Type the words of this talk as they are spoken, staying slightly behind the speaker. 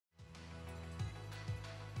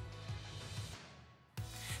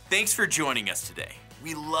Thanks for joining us today.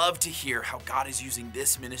 We love to hear how God is using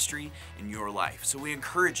this ministry in your life, so we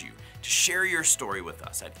encourage you to share your story with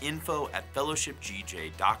us at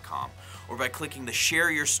info@fellowshipgj.com or by clicking the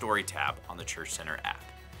Share Your Story tab on the Church Center app.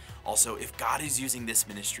 Also, if God is using this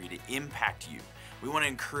ministry to impact you, we want to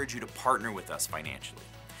encourage you to partner with us financially.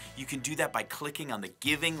 You can do that by clicking on the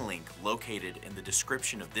giving link located in the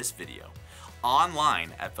description of this video,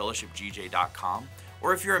 online at fellowshipgj.com,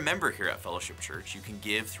 or if you're a member here at Fellowship Church, you can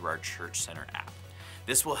give through our Church Center app.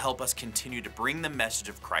 This will help us continue to bring the message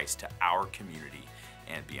of Christ to our community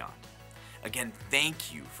and beyond. Again,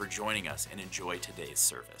 thank you for joining us and enjoy today's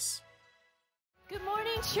service. Good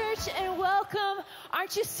morning, church, and welcome.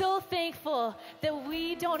 Aren't you so thankful that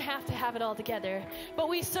we don't have to have it all together, but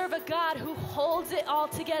we serve a God who holds it all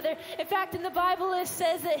together? In fact, in the Bible, it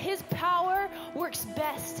says that his power works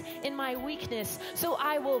best in my weakness. So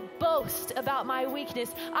I will boast about my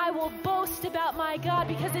weakness. I will boast about my God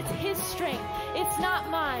because it's his strength. It's not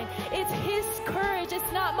mine. It's his courage.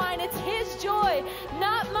 It's not mine. It's his joy,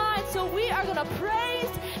 not mine. So we are going to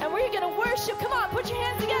praise and we're going to worship. Come on, put your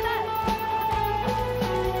hands together.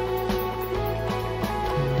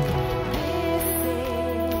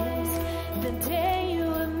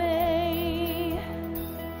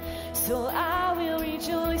 So I will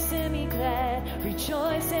rejoice and be glad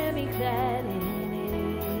in it.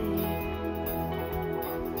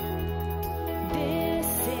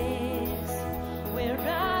 This is where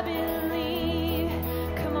I believe,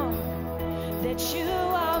 come on, that you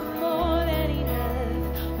are more than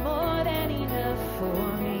enough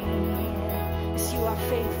for me. Yes, you are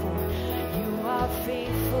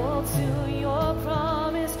faithful to your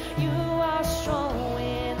promise. You are strong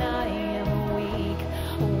when I am weak.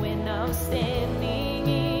 When I'm standing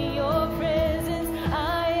in your presence,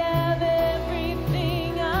 I have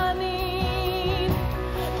everything I need.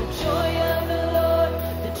 The joy of the Lord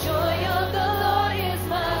is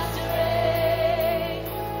my strength.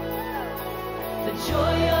 The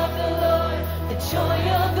joy of the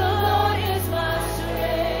Lord is my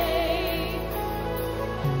strength.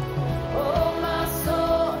 Oh, my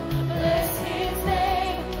soul, bless his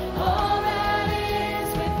name. All that is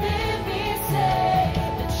within me say,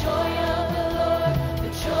 the joy of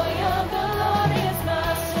the Lord is my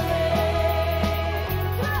strength.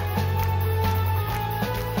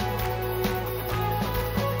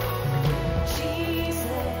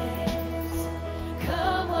 Jesus,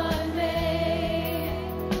 come what may,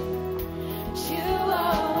 you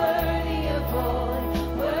are worthy of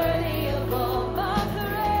all my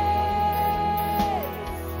praise.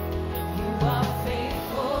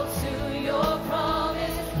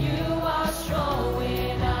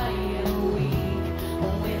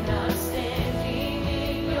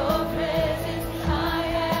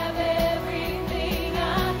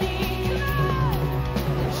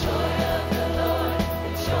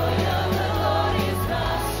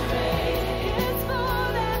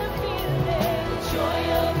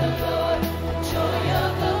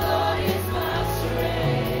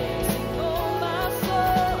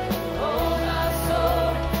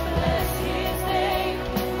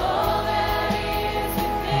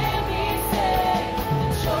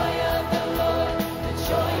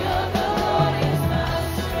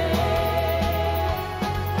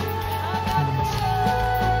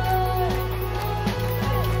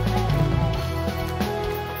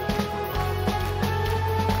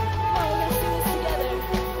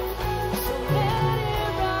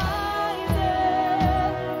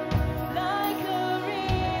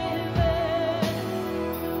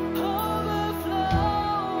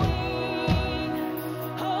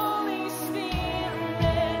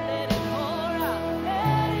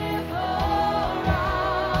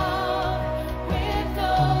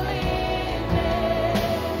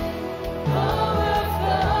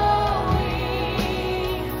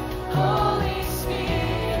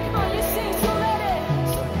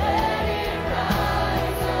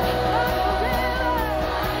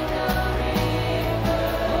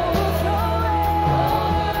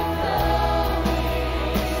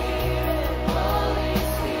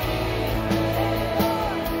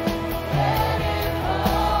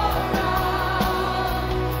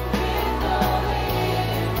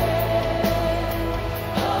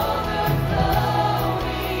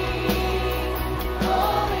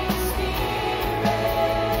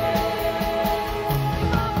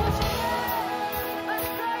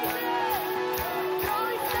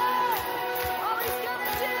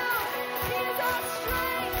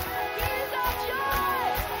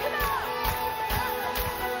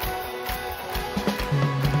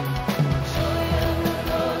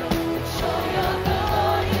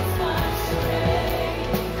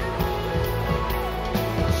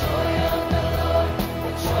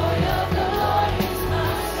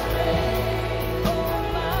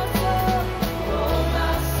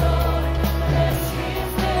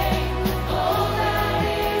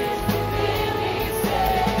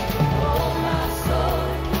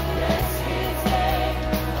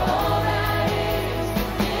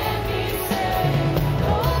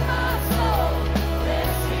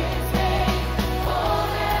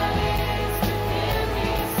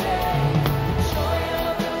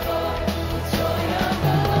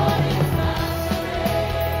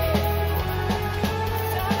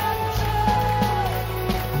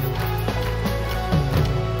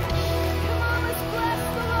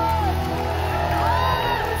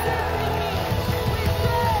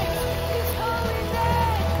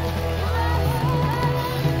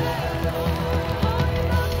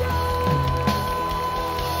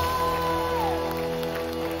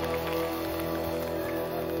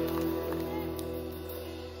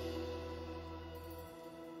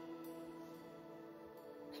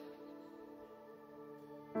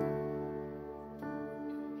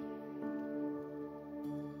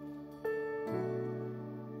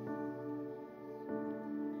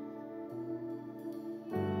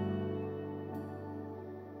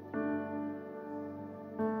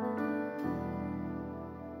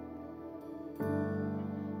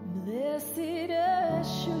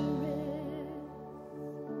 Answered,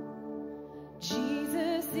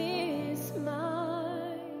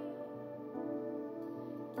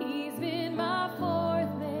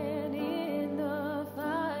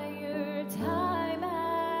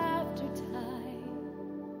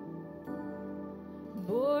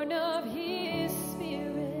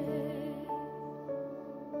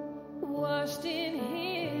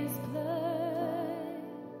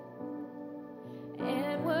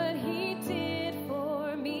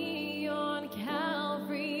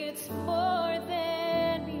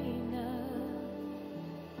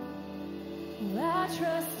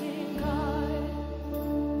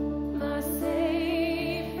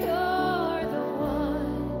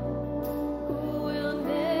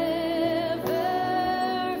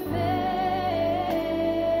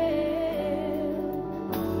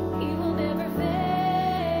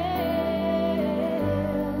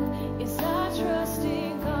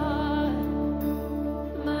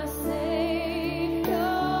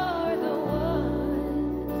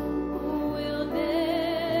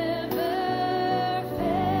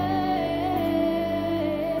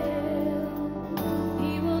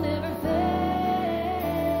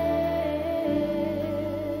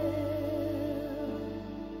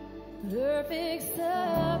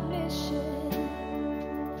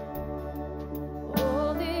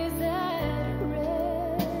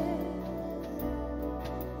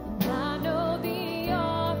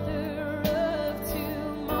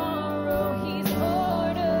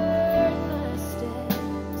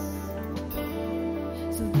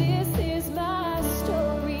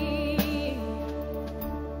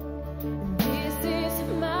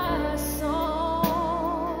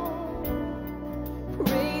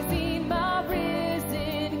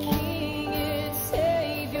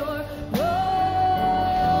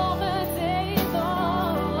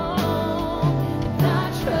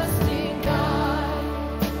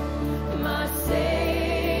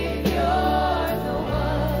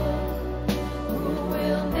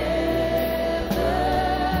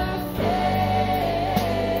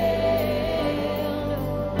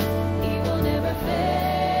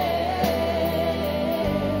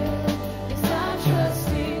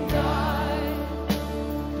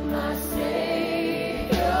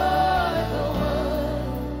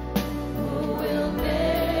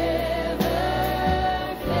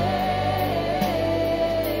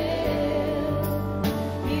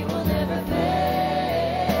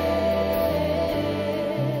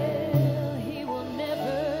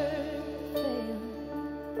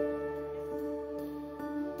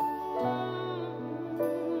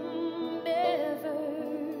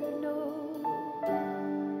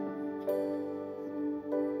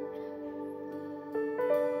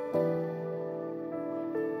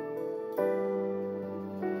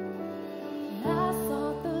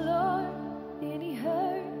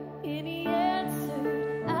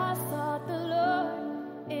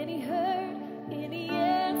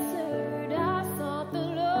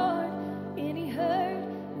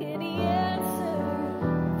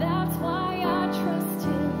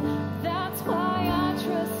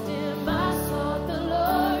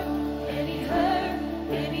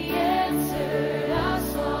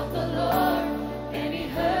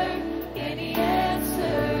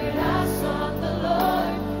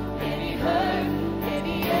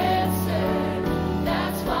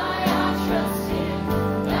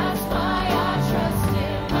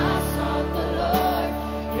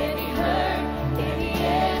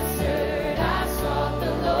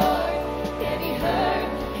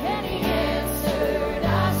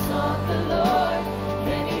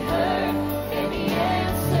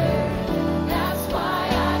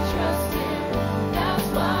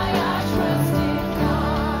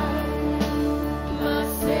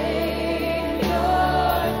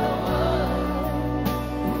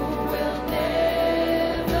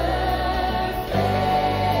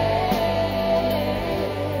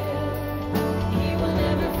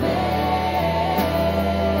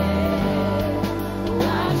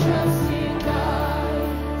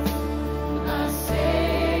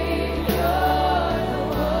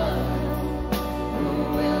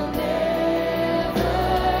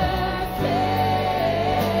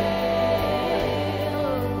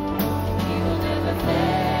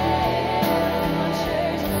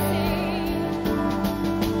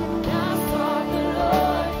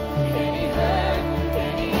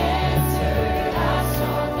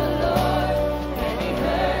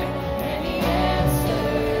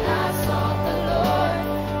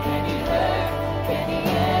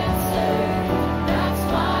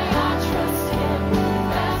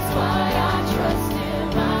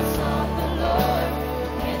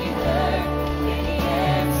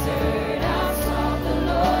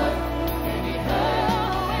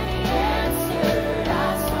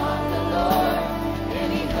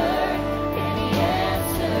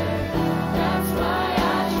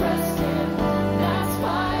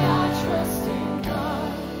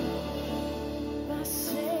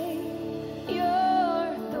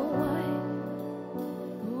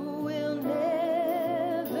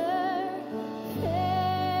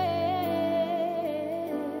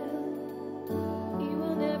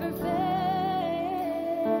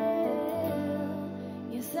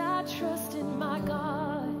 my trust in my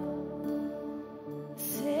God,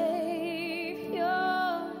 Savior,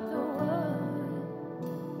 the one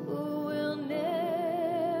who will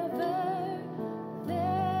never fail.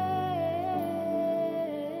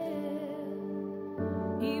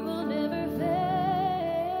 He will never fail.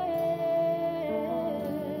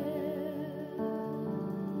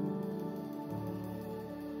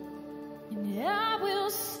 And I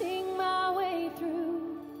will sing my way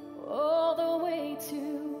through, all the way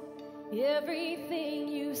to everything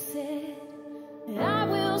you said. I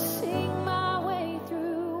will sing my way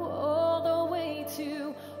through, all the way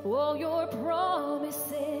to all your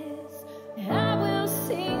promises. I will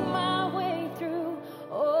sing my way through,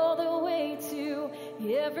 all the way to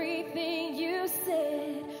everything you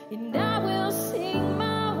said. And I will sing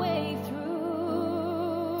my way through.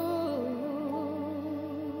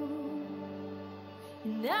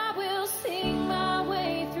 And I will sing my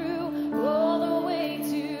way through, all the way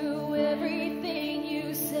to everything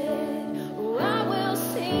you said. Oh, I will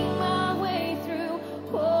sing my way through,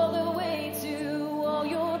 all the way to all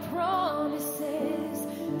your promises.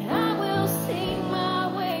 I will sing my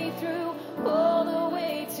way through, all the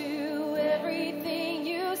way to everything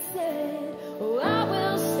you said. Oh, I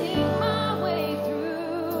will sing my way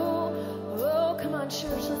through. Oh, come on,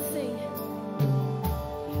 church, let's sing.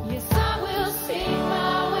 Yes, I will sing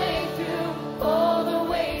my way through, all the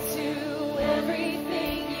way to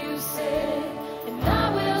everything you said. And I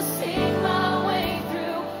will sing my way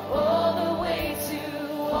through, all the way to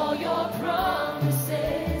all your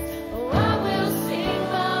promises. Oh, I will sing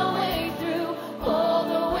my way through, all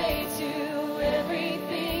the way to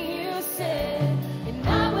everything you said. And I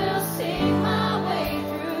will sing my way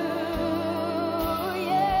through,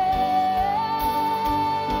 yeah.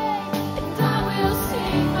 And I will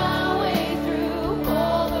sing my way through,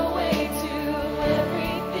 all the way to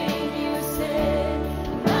everything you said.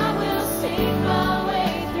 And I will sing my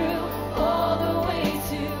way through, all the way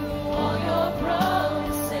to all your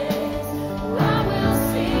promises. I will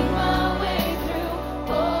sing my way through,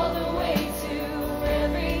 all the way to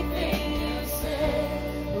everything you said.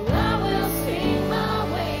 I will sing my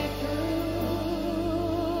way through.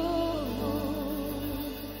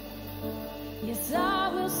 Yes, I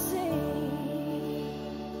will sing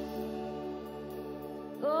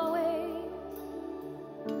always.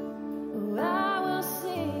 Oh, I will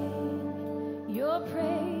sing. Your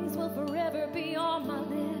praise will forever be on my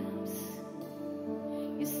lips.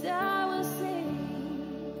 Yes, I will sing.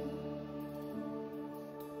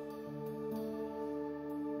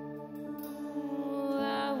 Oh,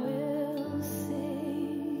 I will sing.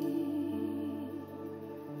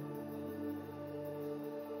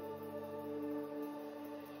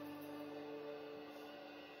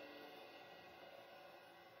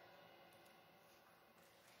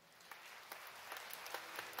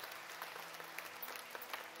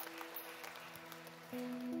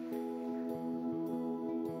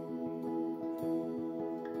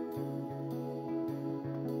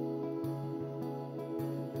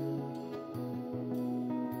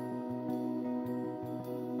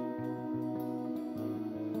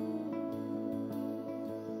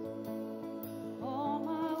 All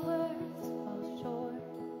my words fall short.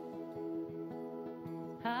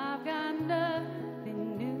 I've got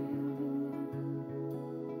nothing new.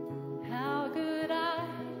 How could I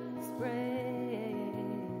express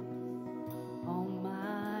all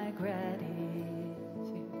my gratitude?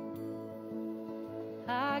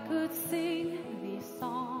 I could sing these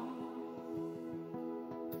songs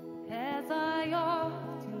as I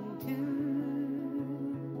often do,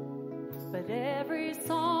 but every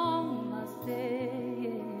song must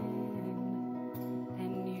end,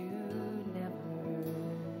 and you never do.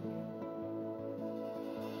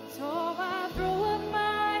 So I throw up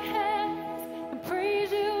my hands and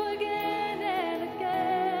praise you again and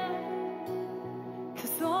again,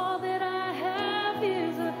 'cause all that I have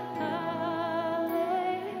is a hallelujah,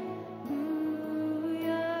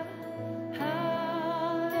 hallelujah.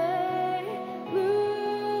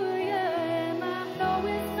 And I know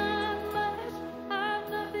it's not much, I've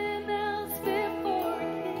nothing else fit for a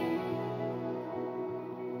king,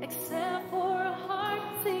 except for a heart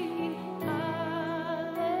singing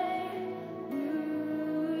hallelujah,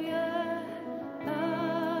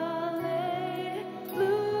 hallelujah.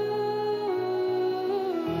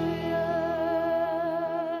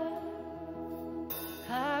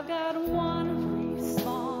 I've got one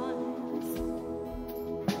response,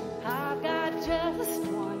 I've got just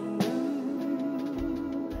one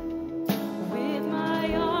move, with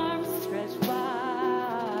my arms stretched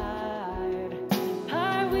wide,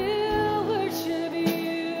 I will worship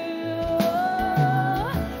you.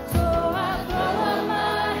 So I throw up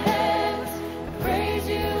my hands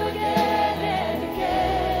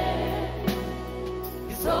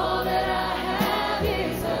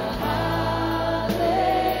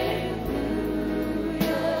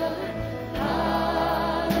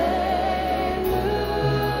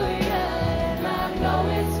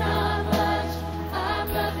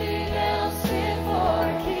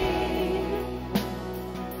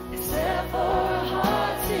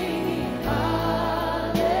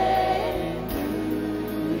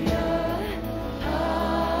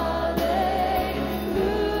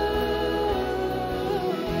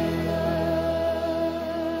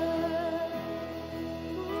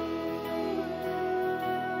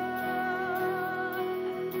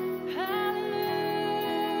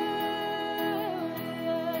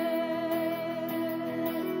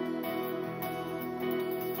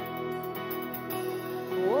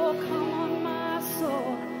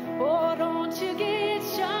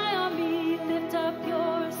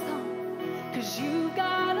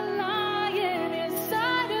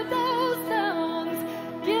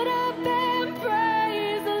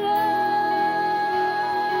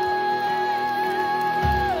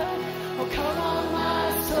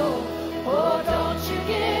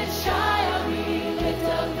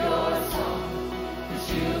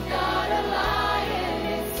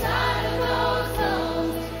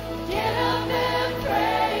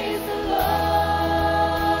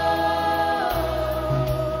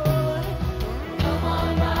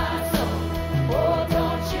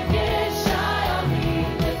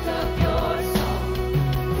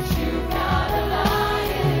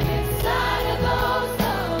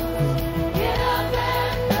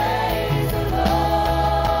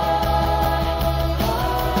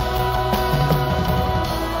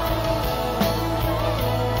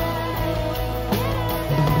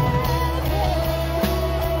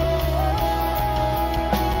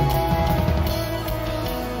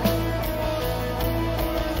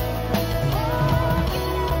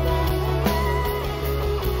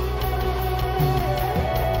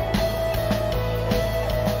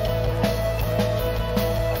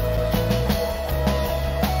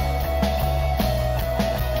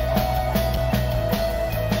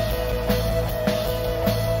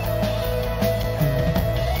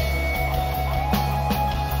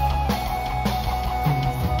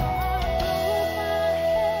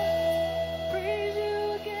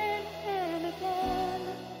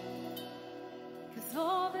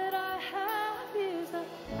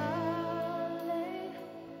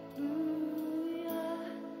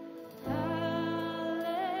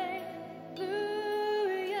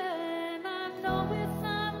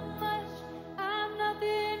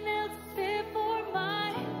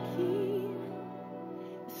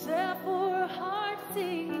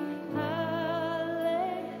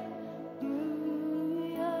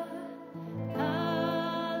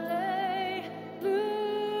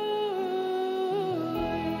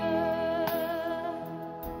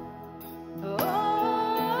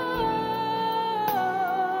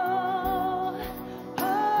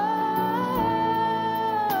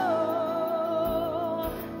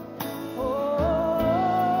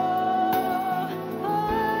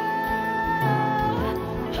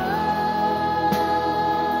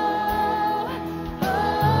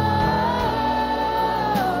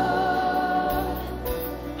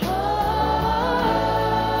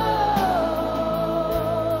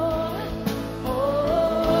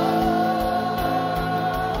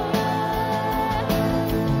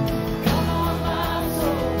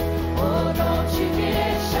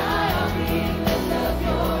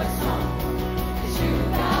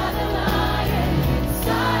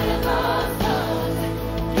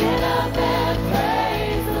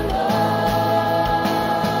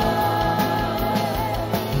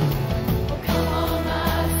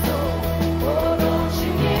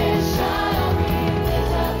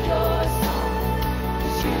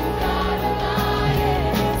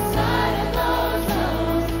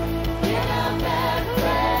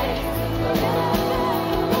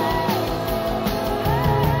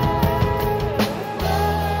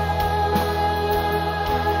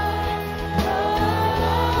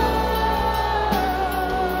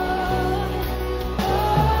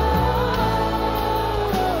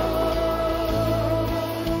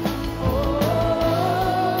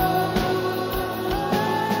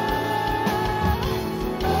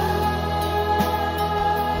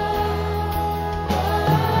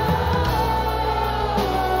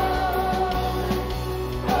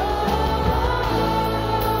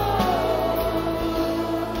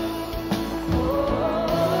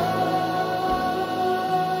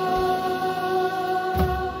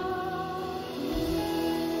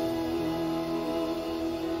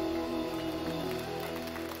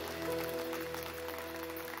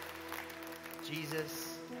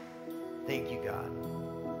Jesus, thank you, God.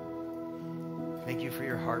 Thank you for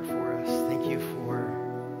your heart for us. Thank you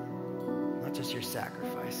for not just your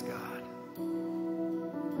sacrifice, God,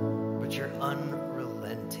 but your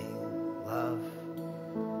unrelenting love,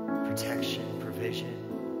 protection, provision.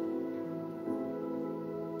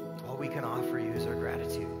 All we can offer you is our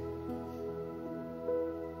gratitude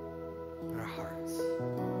and our hearts.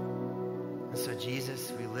 And so, Jesus,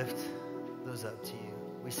 we lift those up to you.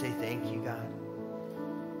 We say thank you, God.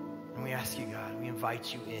 And we ask you, God, we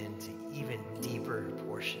invite you into even deeper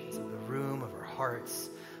portions of the room, of our hearts,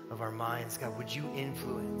 of our minds. God, would you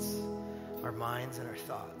influence our minds and our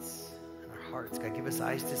thoughts and our hearts? God, give us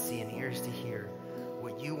eyes to see and ears to hear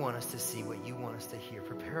what you want us to see, what you want us to hear.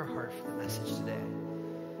 Prepare our heart for the message today.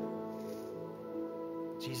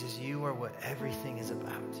 Jesus, you are what everything is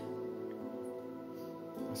about.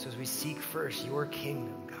 And so as we seek first your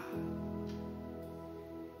kingdom, God,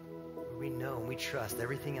 we know and we trust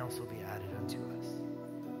everything else will be added unto us.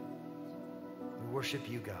 We worship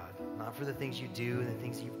you, God, not for the things you do and the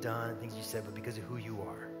things you've done and things you said, but because of who you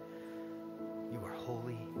are. You are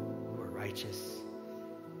holy, you are righteous,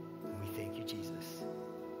 and we thank you, Jesus.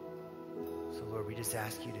 So, Lord, we just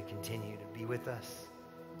ask you to continue to be with us.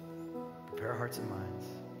 Prepare our hearts and minds.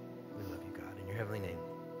 We love you, God. In your heavenly name,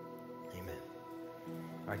 amen.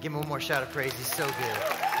 All right, give him one more shout of praise. He's so good.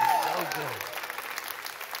 He's so good.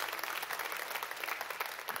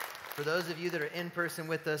 For those of you that are in person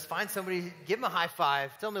with us, find somebody, give them a high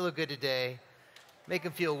five. Tell them they look good today. Make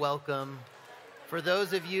them feel welcome. For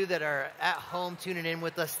those of you that are at home tuning in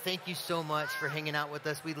with us, thank you so much for hanging out with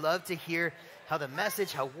us. We'd love to hear how the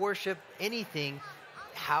message, how worship, anything,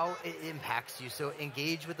 how it impacts you. So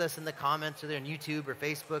engage with us in the comments, whether on YouTube or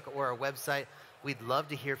Facebook or our website. We'd love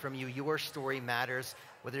to hear from you. Your story matters,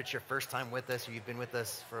 whether it's your first time with us or you've been with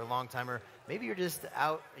us for a long time, or maybe you're just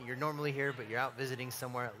out, you're normally here, but you're out visiting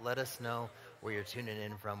somewhere. Let us know where you're tuning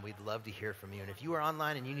in from. We'd love to hear from you. And if you are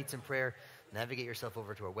online and you need some prayer, navigate yourself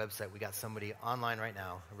over to our website. We got somebody online right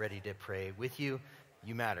now ready to pray with you.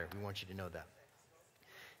 You matter. We want you to know that.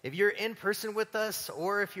 If you're in person with us,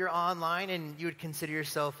 or if you're online and you would consider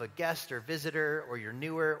yourself a guest or visitor, or you're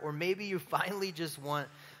newer, or maybe you finally just want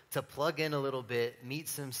to plug in a little bit, meet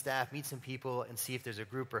some staff, meet some people, and see if there's a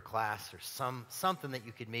group or class or something that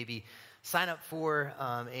you could maybe sign up for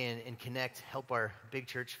and connect, help our big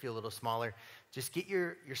church feel a little smaller, just get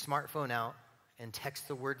your smartphone out and text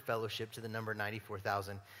the word fellowship to the number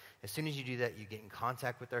 94,000. As soon as you do that, you get in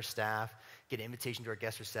contact with our staff, get an invitation to our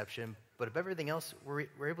guest reception. But if everything else, we're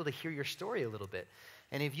able to hear your story a little bit.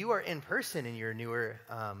 And if you are in person and you're a newer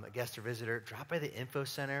a guest or visitor, drop by the info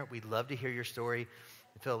center. We'd love to hear your story.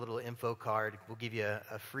 Fill a little info card. We'll give you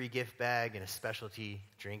a free gift bag and a specialty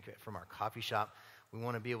drink from our coffee shop. We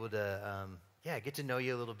want to be able to, get to know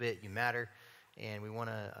you a little bit. You matter. And we want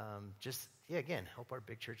to again, help our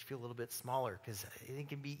big church feel a little bit smaller, because I think it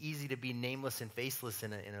can be easy to be nameless and faceless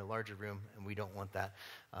in a larger room, and we don't want that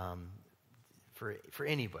for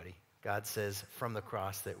anybody. God says from the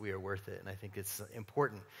cross that we are worth it, and I think it's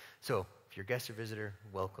important. So if you're a guest or visitor,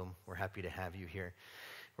 welcome. We're happy to have you here.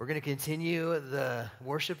 We're going to continue the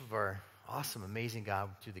worship of our awesome, amazing God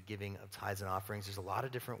through the giving of tithes and offerings. There's a lot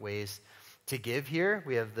of different ways to give here.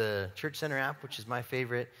 We have the Church Center app, which is my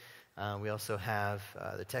favorite. We also have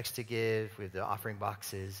the text to give. We have the offering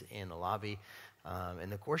boxes in the lobby.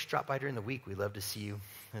 And of course, drop by during the week. We'd love to see you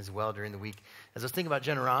as well during the week. As I was thinking about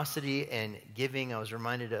generosity and giving, I was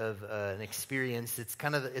reminded of an experience.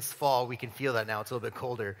 It's fall. We can feel that now. It's a little bit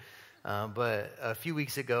colder. But a few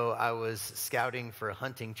weeks ago, I was scouting for a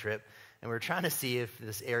hunting trip, and we were trying to see if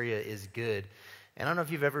this area is good. And I don't know if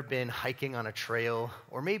you've ever been hiking on a trail,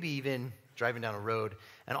 or maybe even driving down a road,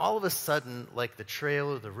 and all of a sudden, like, the trail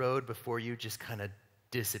or the road before you just kind of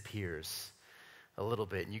disappears a little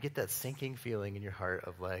bit, and you get that sinking feeling in your heart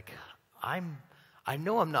of like, I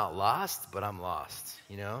know I'm not lost, but I'm lost,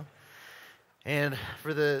 you know? And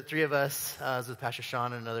for the three of us, I was with Pastor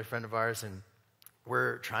Sean and another friend of ours, and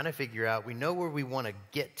we're trying to figure out, we know where we want to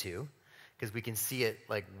get to, because we can see it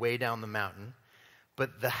like way down the mountain,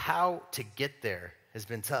 but the how to get there has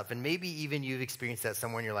been tough. And maybe even you've experienced that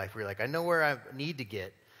somewhere in your life where you're like, I know where I need to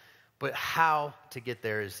get, but how to get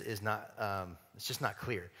there is not, it's just not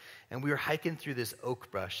clear. And we were hiking through this oak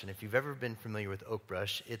brush, and if you've ever been familiar with oak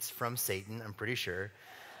brush, it's from Satan, I'm pretty sure.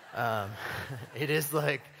 It is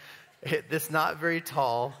like, it's not very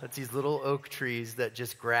tall. It's these little oak trees that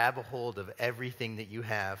just grab a hold of everything that you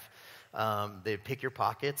have. They pick your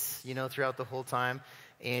pockets, throughout the whole time.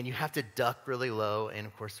 And you have to duck really low. And,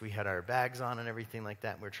 of course, we had our bags on and everything like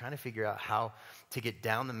that. And we were trying to figure out how to get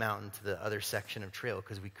down the mountain to the other section of trail,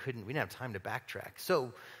 because we didn't have time to backtrack.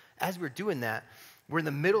 So as we're doing that, we're in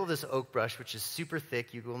the middle of this oak brush, which is super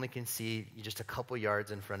thick. You only can see just a couple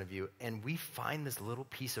yards in front of you. And we find this little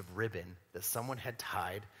piece of ribbon that someone had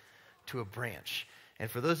tied to a branch. And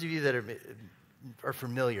for those of you that are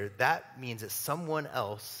familiar, that means that someone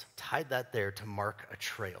else tied that there to mark a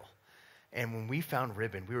trail. And when we found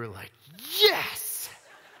ribbon, we were like, yes,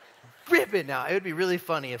 ribbon. Now, it would be really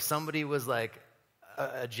funny if somebody was like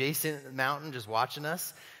adjacent mountain just watching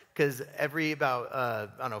us, because every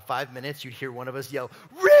about, 5 minutes, you'd hear one of us yell,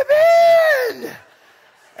 ribbon!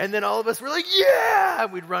 And then all of us were like, yeah!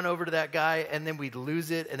 We'd run over to that guy, and then we'd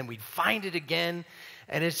lose it, and then we'd find it again.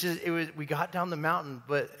 And we got down the mountain,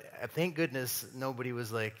 but thank goodness nobody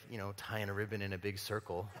was like, tying a ribbon in a big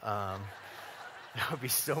circle. That would be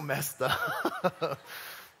so messed up.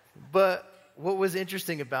 But what was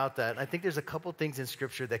interesting about that, I think there's a couple things in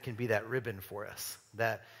Scripture that can be that ribbon for us,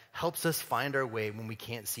 that helps us find our way when we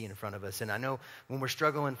can't see in front of us. And I know when we're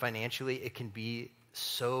struggling financially, it can be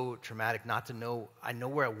so traumatic not to know, I know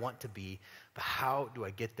where I want to be, but how do I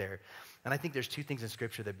get there? And I think there's two things in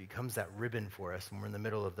Scripture that becomes that ribbon for us when we're in the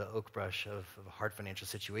middle of the oak brush of a hard financial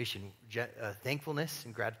situation. Thankfulness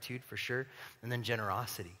and gratitude for sure, and then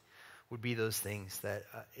generosity would be those things that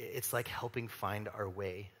it's like helping find our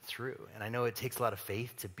way through. And I know it takes a lot of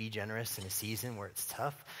faith to be generous in a season where it's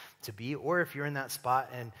tough to be, or if you're in that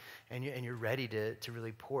spot and you're ready to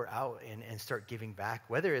really pour out and start giving back,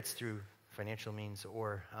 whether it's through financial means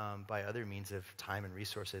or by other means of time and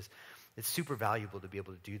resources. It's super valuable to be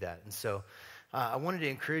able to do that. And so I wanted to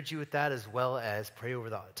encourage you with that, as well as pray over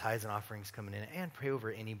the tithes and offerings coming in, and pray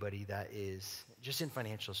over anybody that is just in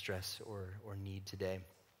financial stress or need today.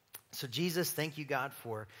 So Jesus, thank you, God,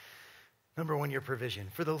 for, number one, your provision,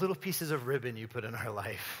 for the little pieces of ribbon you put in our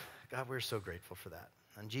life. God, we're so grateful for that.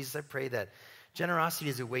 And Jesus, I pray that generosity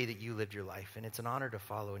is a way that you lived your life, and it's an honor to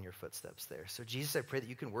follow in your footsteps there. So Jesus, I pray that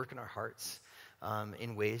you can work in our hearts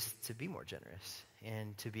in ways to be more generous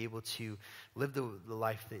and to be able to live the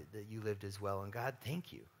life that you lived as well. And God,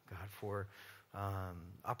 thank you, God, for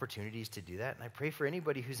opportunities to do that. And I pray for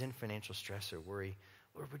anybody who's in financial stress or worry,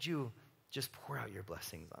 Lord, would you just pour out your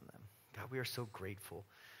blessings on them. God, we are so grateful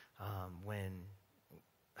when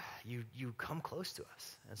you come close to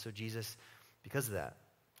us. And so, Jesus, because of that,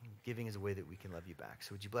 giving is a way that we can love you back.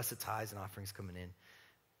 So would you bless the tithes and offerings coming in?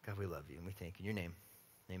 God, we love you, and we thank you. In your name,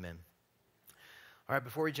 amen. All right,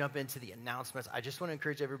 before we jump into the announcements, I just want to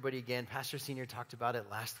encourage everybody again. Pastor Senior talked about it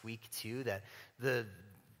last week, too, that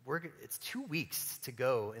it's 2 weeks to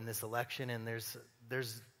go in this election, and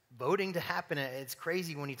there's voting to happen. It's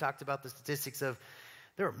crazy when he talked about the statistics of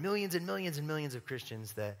there are millions and millions and millions of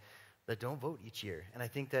Christians that don't vote each year. And I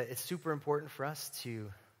think that it's super important for us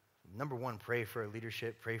to, number one, pray for our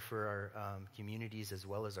leadership, pray for our communities as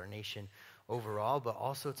well as our nation overall, but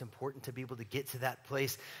also it's important to be able to get to that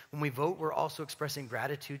place. When we vote, we're also expressing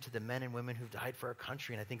gratitude to the men and women who've died for our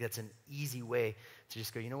country, and I think that's an easy way to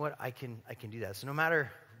just go, you know what, I can do that. So no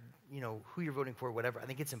matter, who you're voting for, whatever, I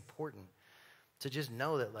think it's important to just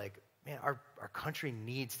know that, like, man, our country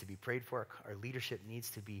needs to be prayed for. Our leadership needs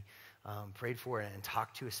to be prayed for and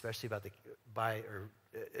talked to, especially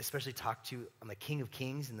especially talk to on the King of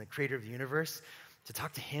Kings and the Creator of the universe, to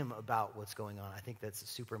talk to Him about what's going on. I think that's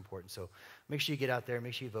super important. So make sure you get out there.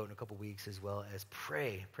 Make sure you vote in a couple weeks, as well as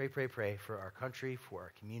pray for our country, for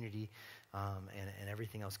our community, and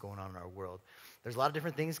everything else going on in our world. There's a lot of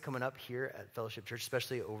different things coming up here at Fellowship Church,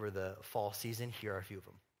 especially over the fall season. Here are a few of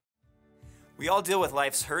them. We all deal with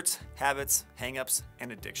life's hurts, habits, hang-ups,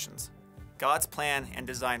 and addictions. God's plan and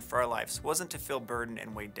design for our lives wasn't to feel burdened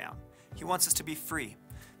and weighed down. He wants us to be free.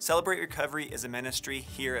 Celebrate Recovery is a ministry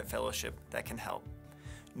here at Fellowship that can help.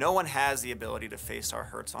 No one has the ability to face our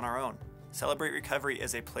hurts on our own. Celebrate Recovery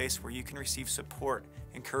is a place where you can receive support,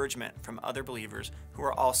 encouragement from other believers who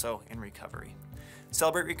are also in recovery.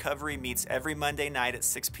 Celebrate Recovery meets every Monday night at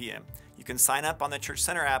 6 p.m. You can sign up on the Church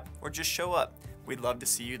Center app or just show up. We'd love to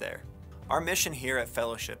see you there. Our mission here at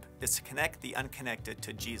Fellowship is to connect the unconnected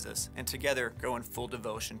to Jesus and together go in full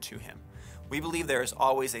devotion to Him. We believe there is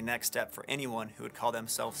always a next step for anyone who would call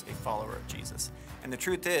themselves a follower of Jesus. And the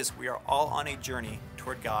truth is, we are all on a journey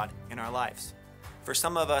toward God in our lives. For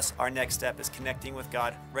some of us, our next step is connecting with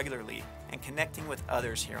God regularly and connecting with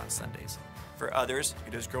others here on Sundays. For others,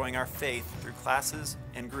 it is growing our faith through classes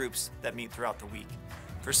and groups that meet throughout the week.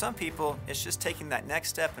 For some people, it's just taking that next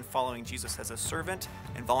step and following Jesus as a servant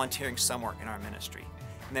and volunteering somewhere in our ministry.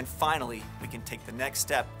 And then finally, we can take the next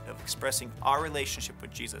step of expressing our relationship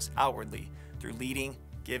with Jesus outwardly through leading,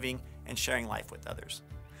 giving, and sharing life with others.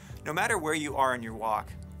 No matter where you are in your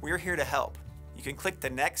walk, we're here to help. You can click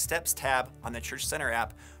the Next Steps tab on the Church Center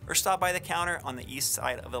app or stop by the counter on the east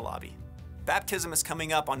side of the lobby. Baptism is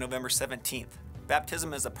coming up on November 17th.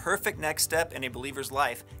 Baptism is a perfect next step in a believer's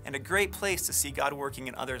life and a great place to see God working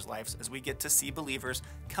in others' lives as we get to see believers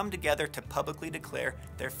come together to publicly declare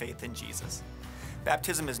their faith in Jesus.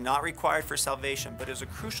 Baptism is not required for salvation, but is a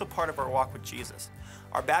crucial part of our walk with Jesus.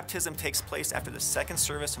 Our baptism takes place after the second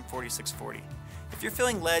service in 4640. If you're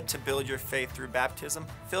feeling led to build your faith through baptism,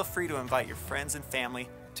 feel free to invite your friends and family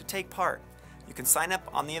to take part. You can sign up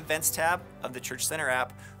on the Events tab of the Church Center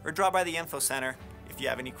app or drop by the Info Center if you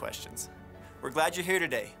have any questions. We're glad you're here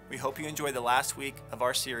today. We hope you enjoy the last week of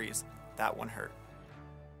our series, That One Hurt.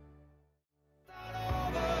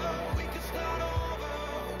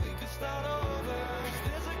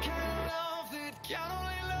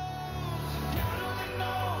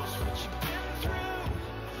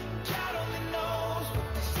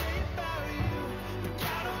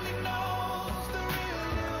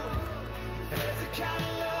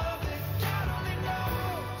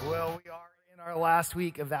 Our last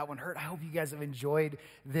week of That One Hurt. I hope you guys have enjoyed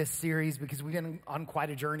this series because we've been on quite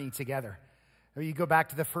a journey together. You go back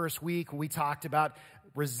to the first week when we talked about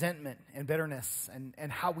resentment and bitterness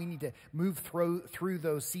and how we need to move through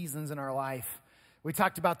those seasons in our life. We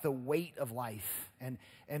talked about the weight of life and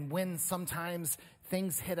when sometimes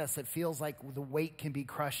things hit us, it feels like the weight can be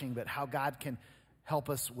crushing, but how God can help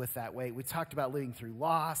us with that weight. We talked about living through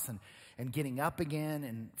loss and getting up again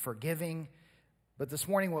and forgiving. But this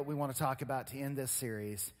morning, what we want to talk about to end this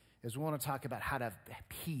series is we want to talk about how to have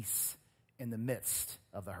peace in the midst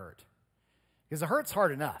of the hurt. Because the hurt's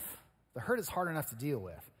hard enough. The hurt is hard enough to deal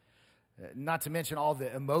with. Not to mention all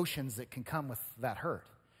the emotions that can come with that hurt.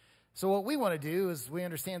 So what we want to do is we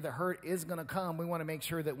understand that hurt is going to come. We want to make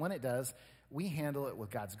sure that when it does, we handle it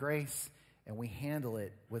with God's grace and we handle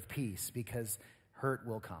it with peace because hurt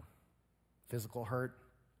will come. Physical hurt,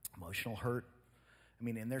 emotional hurt.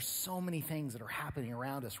 And there's so many things that are happening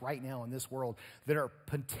around us right now in this world that are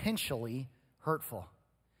potentially hurtful.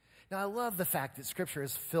 Now, I love the fact that Scripture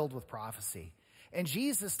is filled with prophecy. And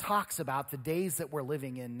Jesus talks about the days that we're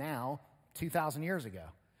living in now, 2,000 years ago.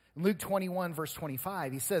 In Luke 21, verse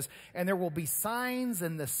 25, he says, "And there will be signs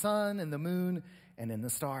in the sun and the moon and in the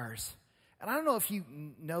stars." And I don't know if you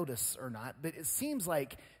notice or not, but it seems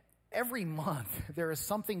like every month there is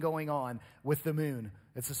something going on with the moon.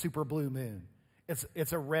 It's a super blue moon.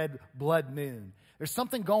 It's a red blood moon. There's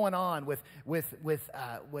something going on with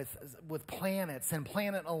planets and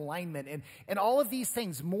planet alignment and all of these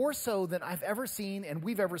things more so than I've ever seen and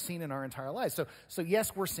we've ever seen in our entire lives. So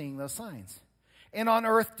yes, we're seeing those signs. And on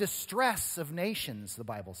earth, distress of nations, the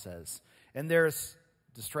Bible says. And there's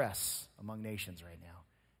distress among nations right now.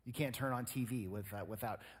 You can't turn on TV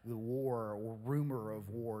without the war or rumor of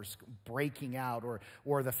wars breaking out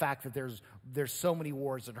or the fact that there's so many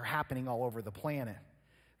wars that are happening all over the planet.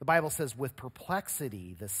 The Bible says, with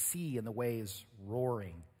perplexity, the sea and the waves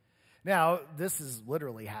roaring. Now, this is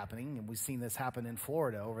literally happening, and we've seen this happen in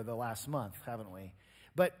Florida over the last month, haven't we?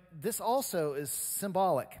 But this also is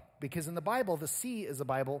symbolic because in the Bible, the sea is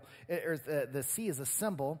a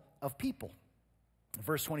symbol of people.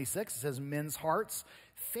 Verse 26, it says, men's hearts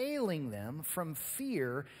failing them from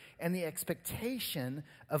fear and the expectation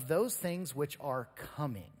of those things which are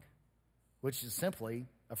coming, which is simply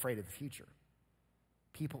afraid of the future.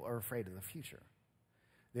 People are afraid of the future.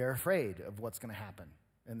 They're afraid of what's going to happen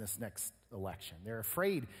in this next election. They're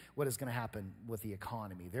afraid what is going to happen with the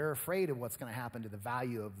economy. They're afraid of what's going to happen to the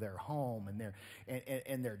value of their home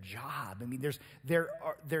and their job.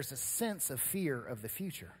 There's a sense of fear of the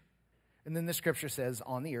future. And then the scripture says,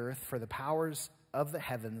 on the earth, for the powers of the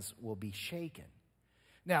heavens will be shaken.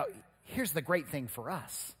 Now, here's the great thing for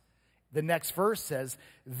us. The next verse says,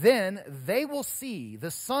 then they will see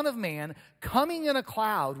the Son of Man coming in a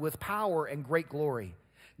cloud with power and great glory.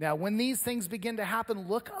 Now, when these things begin to happen,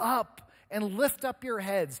 look up and lift up your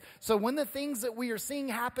heads. So when the things that we are seeing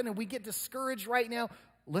happen and we get discouraged right now,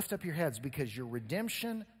 lift up your heads because your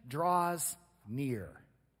redemption draws near.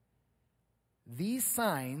 These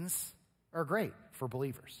signs are great for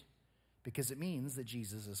believers because it means that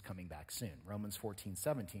Jesus is coming back soon. Romans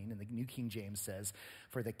 14:17 in the New King James says,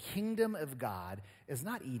 for the kingdom of God is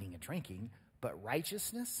not eating and drinking, but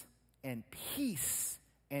righteousness and peace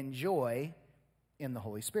and joy in the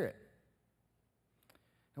Holy Spirit.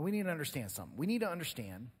 Now we need to understand something. We need to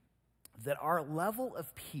understand that our level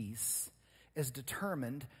of peace is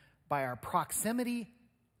determined by our proximity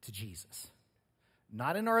to Jesus.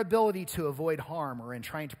 Not in our ability to avoid harm or in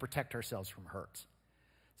trying to protect ourselves from hurt.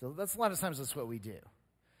 So that's a lot of times that's what we do.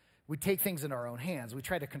 We take things in our own hands. We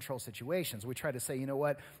try to control situations. We try to say, you know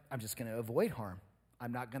what, I'm just going to avoid harm.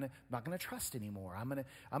 I'm not going to trust anymore. I'm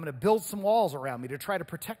going to build some walls around me to try to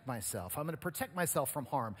protect myself. I'm going to protect myself from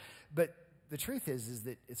harm. But the truth is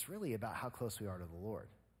that it's really about how close we are to the Lord.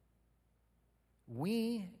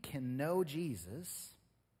 We can know Jesus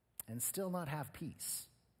and still not have peace.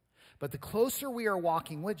 But the closer we are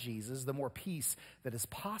walking with Jesus, the more peace that is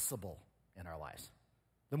possible in our lives.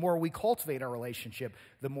 The more we cultivate our relationship,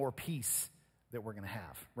 the more peace that we're going to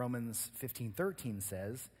have. Romans 15:13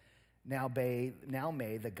 says, now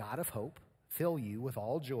may the God of hope fill you with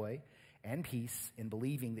all joy and peace in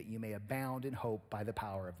believing that you may abound in hope by the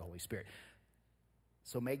power of the Holy Spirit.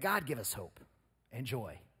 So may God give us hope and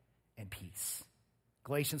joy and peace.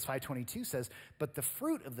 Galatians 5:22 says, but the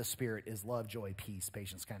fruit of the Spirit is love, joy, peace,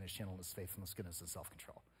 patience, kindness, gentleness, faithfulness, goodness, and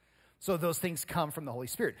self-control. So those things come from the Holy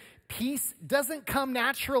Spirit. Peace doesn't come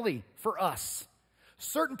naturally for us.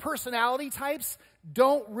 Certain personality types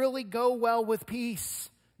don't really go well with peace.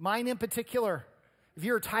 Mine in particular. If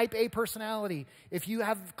you're a type A personality, if you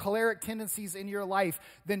have choleric tendencies in your life,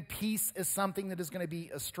 then peace is something that is going to be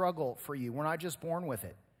a struggle for you. We're not just born with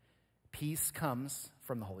it. Peace comes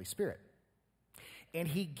from the Holy Spirit. And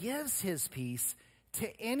he gives his peace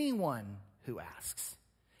to anyone who asks,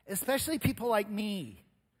 especially people like me.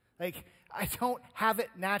 Like, I don't have it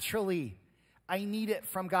naturally. I need it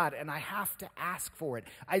from God, and I have to ask for it.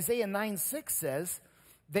 Isaiah 9:6 says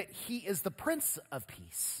that he is the Prince of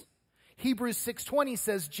Peace. Hebrews 6:20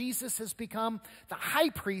 says Jesus has become the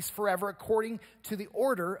high priest forever according to the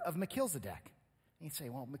order of Melchizedek. And you say,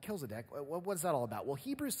 well, Melchizedek, what is that all about? Well,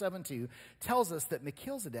 Hebrews 7:2 tells us that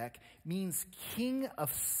Melchizedek means king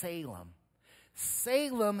of Salem.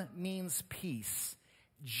 Salem means peace.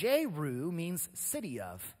 Jeru means city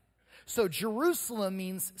of. So Jerusalem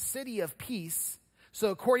means city of peace.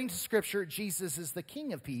 So according to Scripture, Jesus is the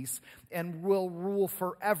King of peace and will rule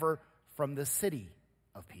forever from the city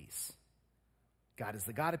of peace. God is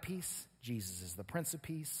the God of peace. Jesus is the Prince of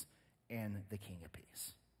peace and the King of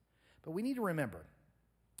peace. But we need to remember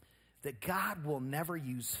that God will never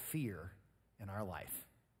use fear in our life.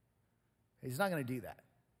 He's not going to do that.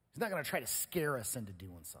 He's not going to try to scare us into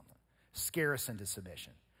doing something, scare us into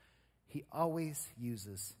submission. He always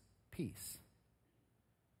uses peace.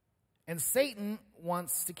 And Satan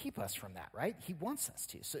wants to keep us from that, right? He wants us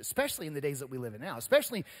to, so especially in the days that we live in now,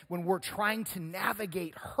 especially when we're trying to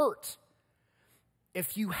navigate hurt.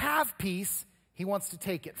 If you have peace, he wants to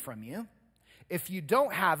take it from you. If you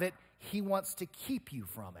don't have it, he wants to keep you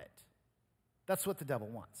from it. That's what the devil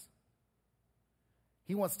wants.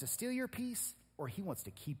 He wants to steal your peace, or he wants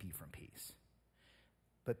to keep you from peace.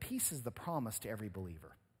 But peace is the promise to every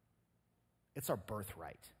believer. It's our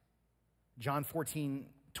birthright. John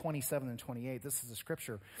 14:27 and 28, this is a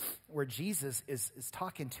scripture where Jesus is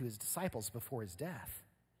talking to his disciples before his death.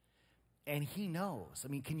 And he knows. I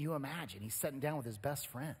mean, can you imagine? He's sitting down with his best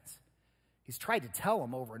friends. He's tried to tell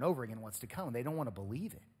them over and over again what's to come. They don't want to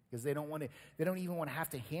believe it because they don't even want to have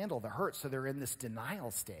to handle the hurt, so they're in this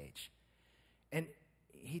denial stage. And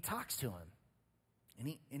he talks to him,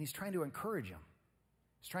 and he's trying to encourage him.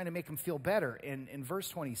 He's trying to make him feel better. And in verse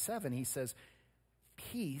 27, he says,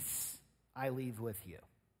 peace I leave with you.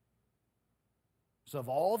 So of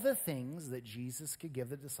all the things that Jesus could give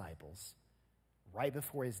the disciples right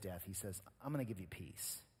before his death, he says, I'm going to give you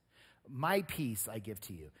peace. My peace I give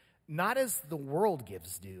to you. Not as the world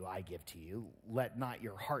gives do I give to you. Let not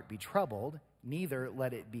your heart be troubled, neither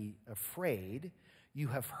let it be afraid. You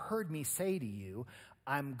have heard me say to you,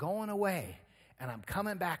 I'm going away, and I'm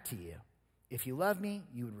coming back to you. If you love me,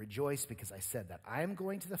 you would rejoice because I said that. I am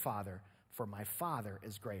going to the Father, for my Father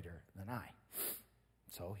is greater than I.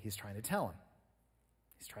 So he's trying to tell him.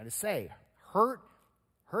 He's trying to say, hurt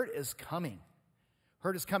is coming.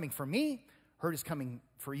 Hurt is coming for me. Hurt is coming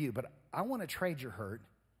for you. But I want to trade your hurt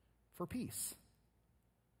for peace.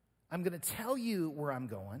 I'm going to tell you where I'm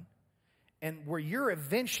going and where you're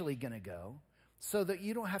eventually going to go so that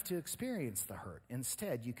you don't have to experience the hurt.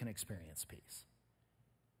 Instead, you can experience peace.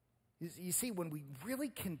 You see, when we really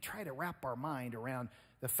can try to wrap our mind around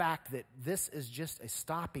the fact that this is just a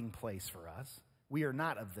stopping place for us, we are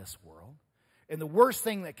not of this world. And the worst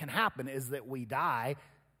thing that can happen is that we die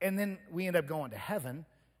and then we end up going to heaven.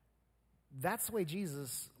 That's the way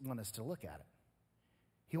Jesus wanted us to look at it.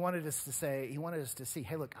 He wanted us to see,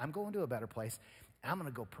 hey, look, I'm going to a better place. I'm going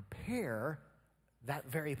to go prepare that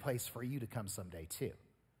very place for you to come someday too.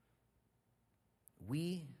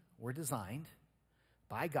 We were designed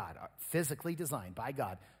by God, physically designed by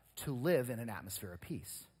God, to live in an atmosphere of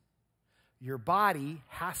peace. Your body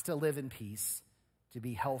has to live in peace to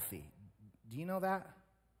be healthy. Do you know that?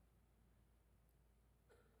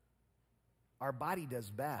 Our body does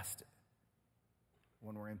best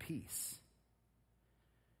when we're in peace.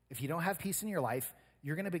 If you don't have peace in your life,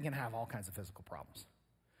 you're going to begin to have all kinds of physical problems.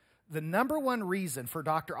 The number one reason for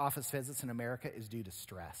doctor office visits in America is due to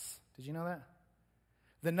stress. Did you know that?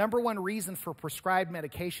 The number one reason for prescribed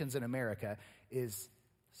medications in America is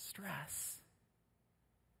stress.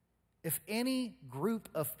 If any group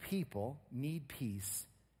of people need peace,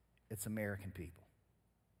 it's American people.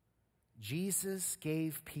 Jesus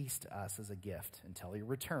gave peace to us as a gift until he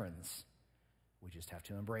returns. We just have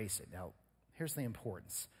to embrace it. Now, here's the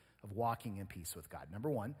importance of walking in peace with God. Number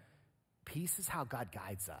one, peace is how God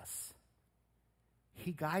guides us.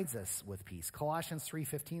 He guides us with peace. Colossians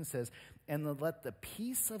 3:15 says, "And let the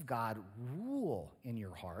peace of God rule in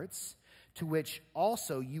your hearts, to which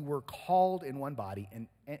also you were called in one body,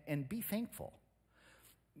 and be thankful."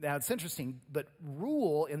 Now, it's interesting, but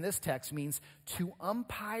rule in this text means to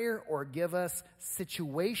umpire or give us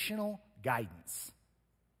situational guidance.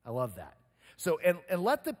 I love that. So, and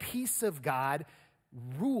let the peace of God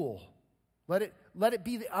rule. Let it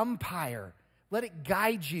be the umpire. Let it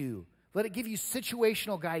guide you. Let it give you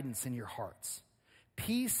situational guidance in your hearts.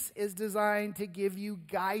 Peace is designed to give you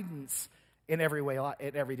guidance in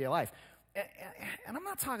everyday life. And I'm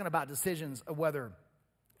not talking about decisions of whether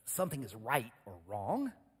something is right or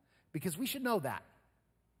wrong, because we should know that.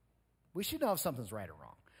 We should know if something's right or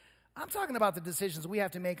wrong. I'm talking about the decisions we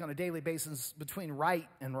have to make on a daily basis between right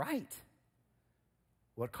and right.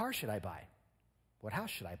 What car should I buy? What house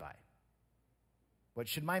should I buy? What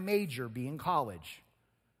should my major be in college?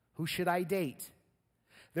 Who should I date?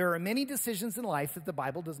 There are many decisions in life that the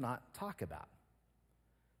Bible does not talk about.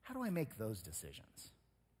 How do I make those decisions?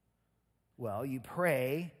 Well, you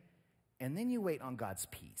pray, and then you wait on God's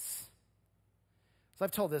peace. So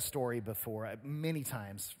I've told this story before many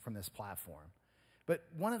times from this platform. But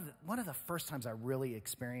one of the first times I really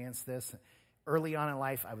experienced this, early on in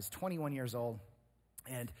life, I was 21 years old,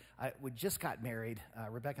 and we just got married.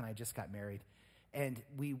 Rebecca and I just got married, and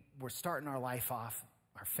we were starting our life off,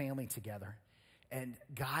 our family together, and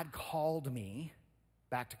God called me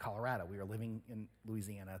back to Colorado. We were living in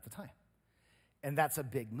Louisiana at the time, and that's a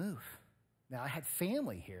big move. Now, I had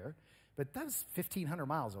family here, but that was 1,500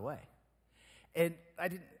 miles away, and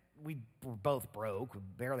we were both broke. We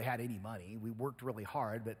barely had any money. We worked really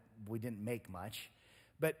hard, but we didn't make much.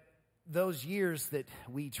 But those years that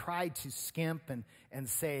we tried to skimp and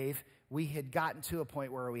save, we had gotten to a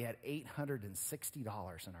point where we had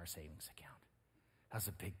 $860 in our savings account. That was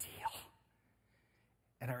a big deal.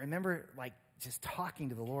 And I remember just talking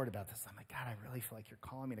to the Lord about this. I'm like, God, I really feel like you're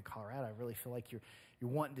calling me to Colorado. I really feel like you're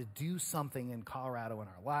wanting to do something in Colorado in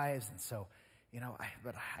our lives. And so,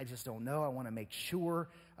 but I just don't know. I want to make sure.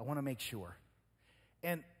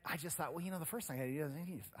 And I just thought, the first thing I need to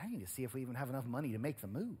do is I need to see if we even have enough money to make the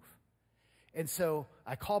move. And so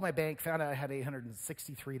I called my bank, found out I had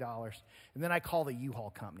 $863, and then I called a U-Haul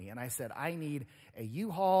company, and I said, I need a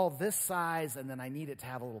U-Haul this size, and then I need it to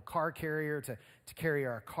have a little car carrier to carry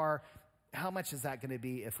our car. How much is that going to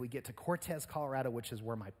be if we get to Cortez, Colorado, which is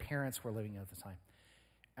where my parents were living at the time?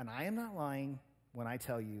 And I am not lying when I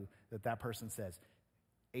tell you that person says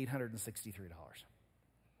 $863.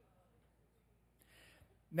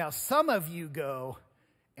 Now, some of you go,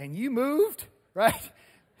 and you moved, right?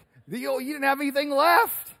 You didn't have anything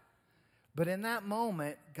left. But in that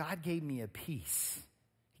moment, God gave me a peace.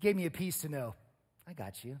 He gave me a peace to know, I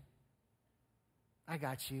got you. I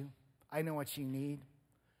got you. I know what you need.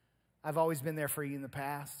 I've always been there for you in the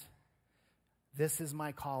past. This is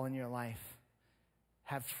my call in your life.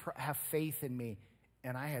 Have faith in me.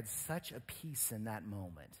 And I had such a peace in that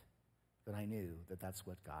moment that I knew that that's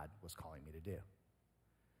what God was calling me to do.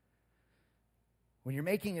 When you're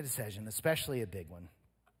making a decision, especially a big one,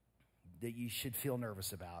 that you should feel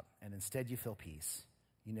nervous about, and instead you feel peace,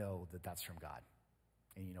 you know that that's from God,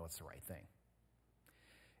 and you know it's the right thing.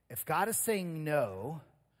 If God is saying no,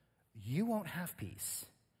 you won't have peace.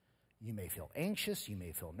 You may feel anxious, you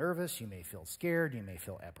may feel nervous, you may feel scared, you may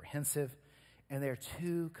feel apprehensive, and they're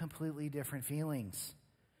two completely different feelings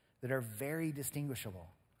that are very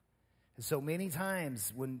distinguishable. And so many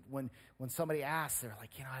times when somebody asks, they're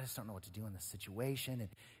like, I just don't know what to do in this situation,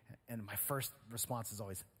 and my first response is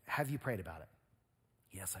always, have you prayed about it?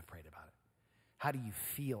 Yes, I've prayed about it. How do you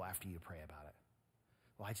feel after you pray about it?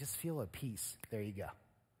 Well, I just feel a peace. There you go.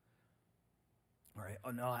 All right.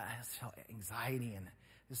 Oh no, I just feel anxiety and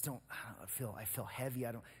I feel heavy.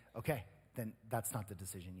 Okay, then that's not the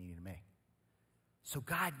decision you need to make. So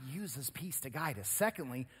God uses peace to guide us.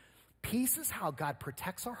 Secondly, peace is how God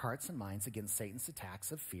protects our hearts and minds against Satan's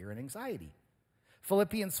attacks of fear and anxiety.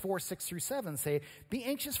 Philippians 4:6-7 say, be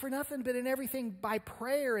anxious for nothing, but in everything by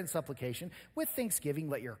prayer and supplication, with thanksgiving,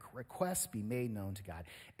 let your requests be made known to God.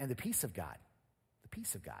 And the peace of God,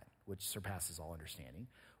 which surpasses all understanding,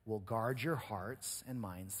 will guard your hearts and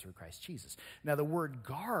minds through Christ Jesus. Now, the word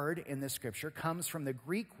guard in this scripture comes from the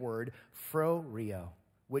Greek word phrorio,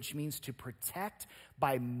 which means to protect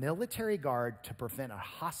by military guard to prevent a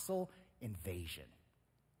hostile invasion.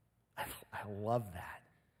 I love that.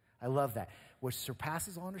 I love that. Which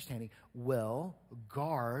surpasses all understanding, will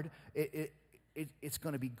guard. It's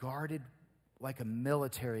going to be guarded like a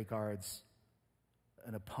military guards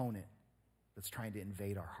an opponent that's trying to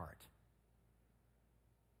invade our heart.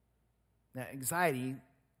 Now, anxiety,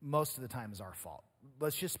 most of the time, is our fault.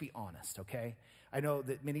 Let's just be honest, okay? I know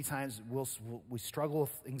that many times we struggle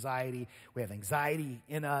with anxiety. We have anxiety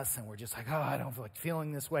in us, and we're just like, oh, I don't feel like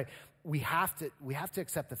feeling this way. We have to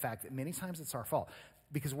accept the fact that many times it's our fault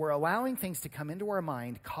because we're allowing things to come into our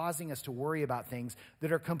mind, causing us to worry about things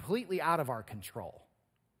that are completely out of our control.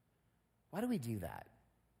 Why do we do that?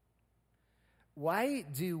 Why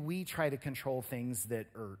do we try to control things that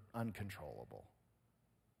are uncontrollable?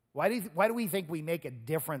 Why do we think we make a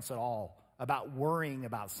difference at all about worrying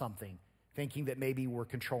about something, thinking that maybe we're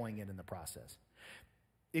controlling it in the process?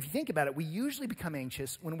 If you think about it, we usually become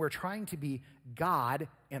anxious when we're trying to be God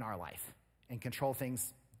in our life and control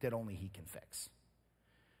things that only He can fix.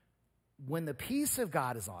 When the peace of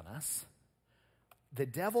God is on us, the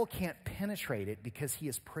devil can't penetrate it because he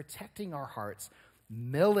is protecting our hearts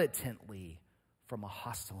militantly from a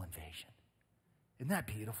hostile invasion. Isn't that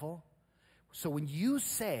beautiful? So when you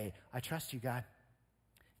say, I trust you, God,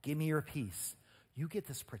 give me your peace, you get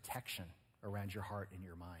this protection around your heart and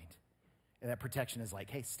your mind. And that protection is like,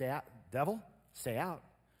 hey, stay out, devil, stay out.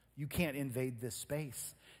 You can't invade this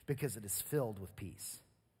space because it is filled with peace.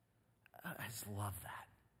 I just love that.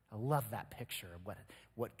 I love that picture of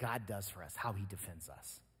what God does for us, how He defends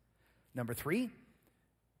us. Number 3,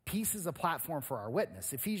 peace is a platform for our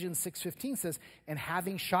witness. Ephesians 6:15 says, and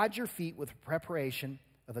having shod your feet with preparation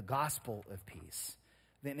of the gospel of peace.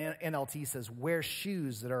 Then NLT says, wear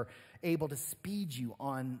shoes that are able to speed you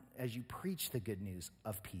on as you preach the good news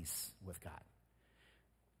of peace with God.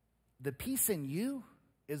 The peace in you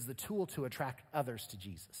is the tool to attract others to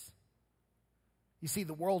Jesus. You see,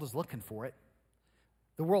 the world is looking for it.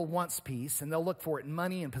 The world wants peace, and they'll look for it in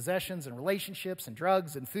money and possessions and relationships and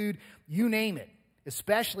drugs and food, you name it,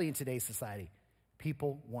 especially in today's society.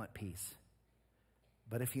 People want peace.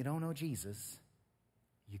 But if you don't know Jesus,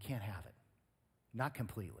 you can't have it. Not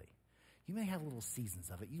completely. You may have little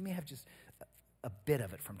seasons of it. You may have just a bit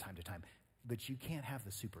of it from time to time, but you can't have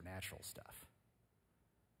the supernatural stuff.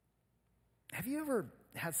 Have you ever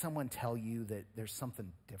had someone tell you that there's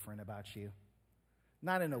something different about you?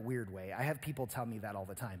 Not in a weird way. I have people tell me that all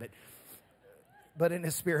the time, but in a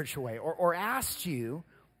spiritual way. Or asked you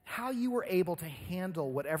how you were able to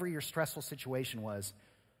handle whatever your stressful situation was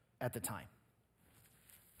at the time.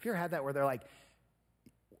 Have you ever had that where they're like,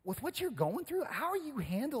 with what you're going through, how are you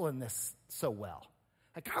handling this so well?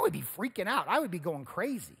 Like, I would be freaking out. I would be going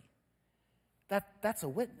crazy. That's a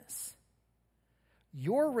witness.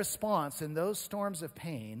 Your response in those storms of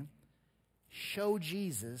pain show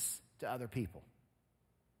Jesus to other people.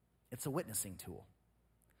 It's a witnessing tool.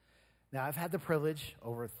 Now, I've had the privilege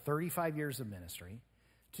over 35 years of ministry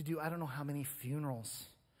to do I don't know how many funerals,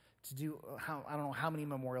 to do I don't know how many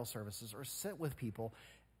memorial services, or sit with people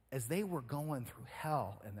as they were going through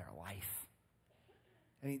hell in their life.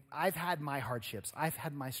 I mean, I've had my hardships. I've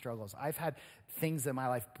had my struggles. I've had things in my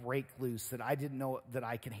life break loose that I didn't know that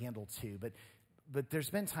I could handle too. But there's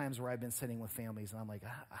been times where I've been sitting with families and I'm like,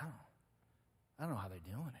 I don't know how they're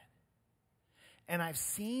doing it. And I've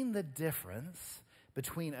seen the difference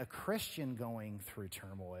between a Christian going through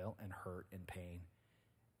turmoil and hurt and pain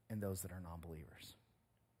and those that are non-believers.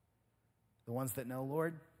 The ones that know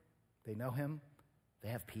Lord, they know Him, they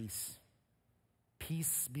have peace.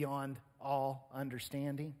 Peace beyond all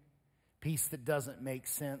understanding. Peace that doesn't make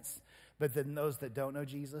sense. But then those that don't know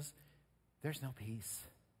Jesus, there's no peace.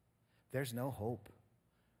 There's no hope.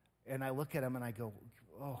 And I look at them and I go,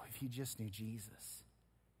 oh, if you just knew Jesus.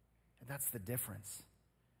 And that's the difference.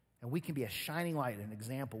 And we can be a shining light, an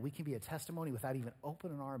example. We can be a testimony without even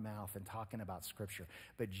opening our mouth and talking about Scripture,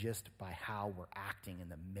 but just by how we're acting in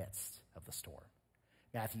the midst of the storm.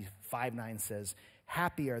 Matthew 5:9 says,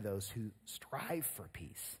 happy are those who strive for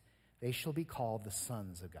peace. They shall be called the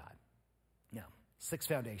sons of God. Now, 6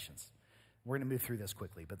 foundations. We're going to move through this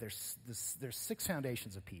quickly, but there's 6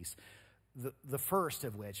 foundations of peace. The first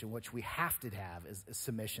of which, in which we have to have, is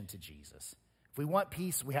submission to Jesus. If we want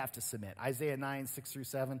peace, we have to submit. Isaiah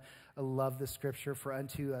 9:6-7. I love this scripture. For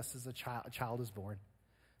unto us as a child is born.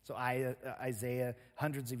 So Isaiah,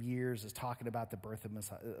 hundreds of years, is talking about the birth of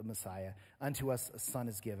Messiah. Unto us a son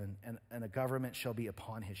is given, and a government shall be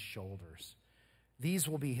upon his shoulders. These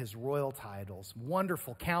will be his royal titles: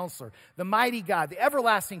 Wonderful Counselor, the Mighty God, the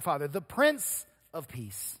Everlasting Father, the Prince of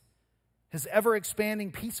Peace. His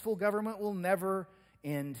ever-expanding peaceful government will never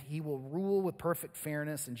end. He will rule with perfect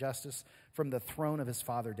fairness and justice from the throne of his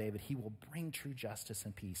father David. He will bring true justice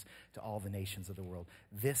and peace to all the nations of the world.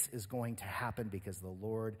 This is going to happen because the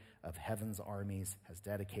Lord of heaven's armies has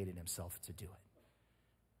dedicated himself to do it.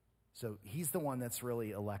 So he's the one that's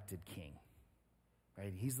really elected king,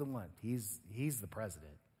 right? He's the one. He's the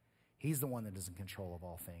president. He's the one that is in control of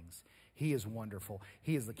all things. He is wonderful.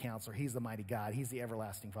 He is the counselor. He's the mighty God. He's the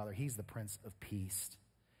everlasting Father. He's the Prince of Peace.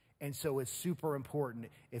 And so it's super important,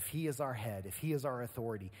 if he is our head, if he is our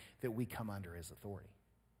authority, that we come under his authority.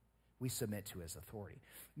 We submit to his authority.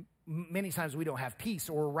 Many times we don't have peace,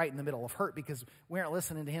 or we're right in the middle of hurt because we aren't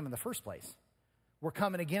listening to him in the first place. We're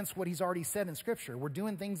coming against what he's already said in Scripture. We're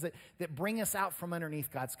doing things that bring us out from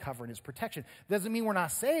underneath God's cover and his protection. Doesn't mean we're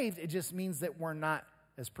not saved. It just means that we're not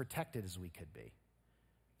as protected as we could be.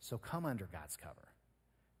 So come under God's cover.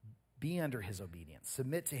 Be under his obedience.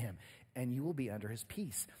 Submit to him, and you will be under his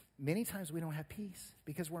peace. Many times we don't have peace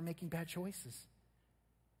because we're making bad choices.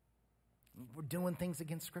 We're doing things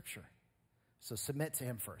against Scripture. So submit to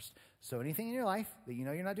him first. So anything in your life that you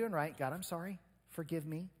know you're not doing right, God, I'm sorry. Forgive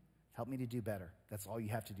me. Help me to do better. That's all you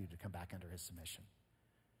have to do to come back under his submission.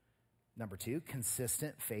 Number 2,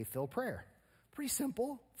 consistent faith-filled prayer. Pretty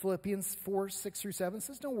simple. Philippians 4:6-7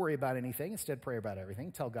 says, don't worry about anything. Instead, pray about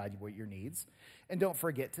everything. Tell God what your needs. And don't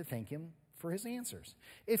forget to thank him for his answers.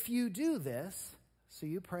 If you do this, so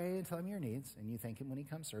you pray and tell him your needs, and you thank him when he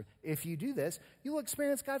comes through. If you do this, you will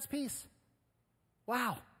experience God's peace.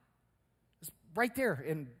 Wow. It's right there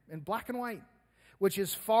in black and white, which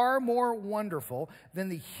is far more wonderful than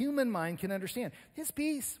the human mind can understand. His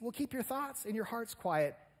peace will keep your thoughts and your hearts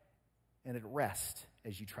quiet and at rest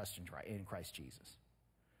as you trust in Christ Jesus.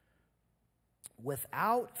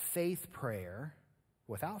 Without faith prayer,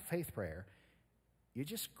 you're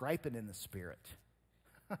just griping in the Spirit.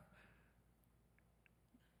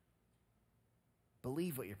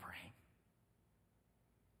 Believe what you're praying.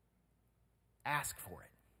 Ask for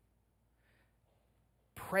it.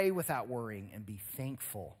 Pray without worrying and be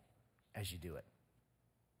thankful as you do it.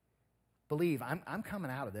 Believe, I'm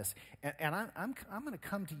coming out of this, and I'm going to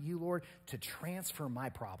come to you, Lord, to transfer my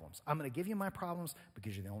problems. I'm going to give you my problems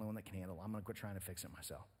because you're the only one that can handle them. I'm going to quit trying to fix it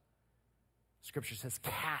myself. Scripture says,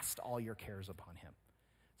 cast all your cares upon him.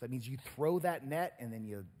 So that means you throw that net and then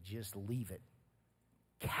you just leave it.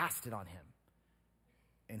 Cast it on him,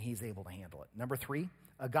 and he's able to handle it. Number 3,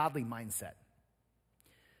 a godly mindset.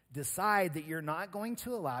 Decide that you're not going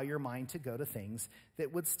to allow your mind to go to things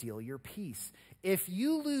that would steal your peace. If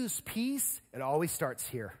you lose peace, it always starts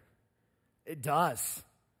here. It does.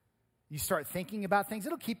 You start thinking about things,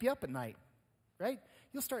 it'll keep you up at night, right?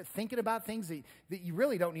 You'll start thinking about things that you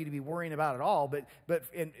really don't need to be worrying about at all,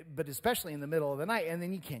 but especially in the middle of the night, and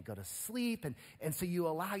then you can't go to sleep, and so you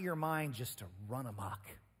allow your mind just to run amok.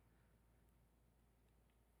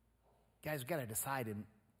 Guys, we've got to decide, and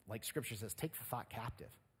like Scripture says, take the thought captive.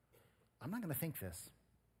 I'm not going to think this.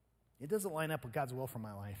 It doesn't line up with God's will for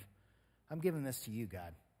my life. I'm giving this to you,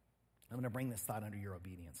 God. I'm going to bring this thought under your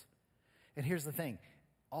obedience. And here's the thing.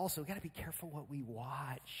 Also, we've got to be careful what we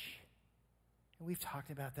watch. And we've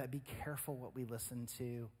talked about that. Be careful what we listen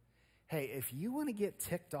to. Hey, if you want to get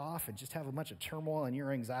ticked off and just have a bunch of turmoil and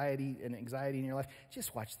your anxiety in your life,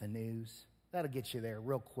 just watch the news. That'll get you there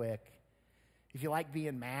real quick. If you like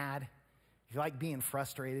being mad, if you like being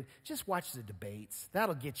frustrated, just watch the debates.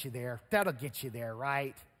 That'll get you there. That'll get you there,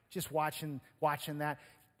 right? Just watching that.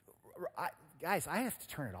 Guys, I have to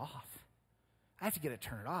turn it off. I have to get it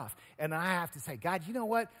turned off. And I have to say, God, you know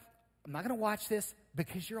what? I'm not going to watch this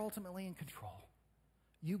because you're ultimately in control.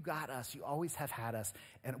 You got us. You always have had us.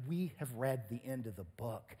 And we have read the end of the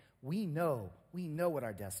book. We know what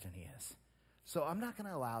our destiny is. So I'm not going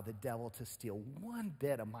to allow the devil to steal one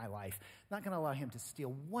bit of my life. I'm not going to allow him to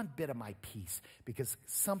steal one bit of my peace because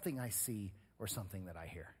something I see or something that I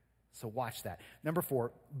hear. So watch that. Number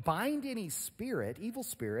 4, bind any spirit, evil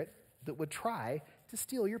spirit, that would try to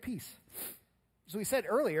steal your peace. So we said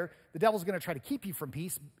earlier, the devil's going to try to keep you from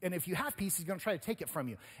peace, and if you have peace, he's going to try to take it from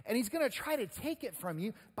you. And he's going to try to take it from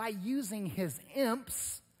you by using his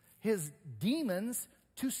imps, his demons,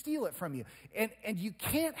 to steal it from you. And you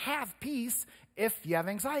can't have peace if you have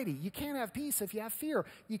anxiety. You can't have peace if you have fear.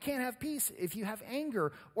 You can't have peace if you have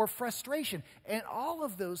anger or frustration. And all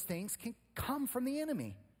of those things can come from the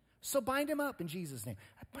enemy. So bind him up in Jesus' name.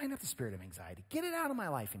 I bind up the spirit of anxiety. Get it out of my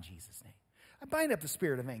life in Jesus' name. I bind up the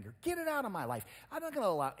spirit of anger. Get it out of my life. I'm not going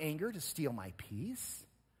to allow anger to steal my peace.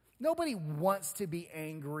 Nobody wants to be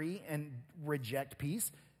angry and reject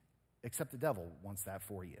peace. except the devil wants that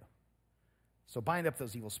for you. So bind up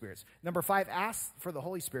those evil spirits. Number 5, ask for the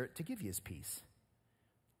Holy Spirit to give you his peace.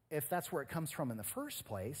 If that's where it comes from in the first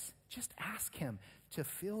place, just ask him to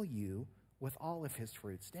fill you with all of his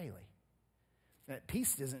fruits daily.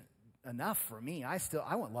 Peace isn't enough for me. I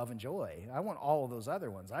want love and joy. I want all of those other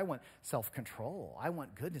ones. I want self-control. I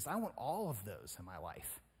want goodness. I want all of those in my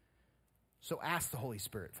life. So ask the Holy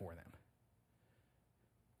Spirit for them.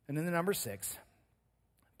 And then the number 6,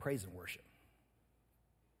 praise and worship.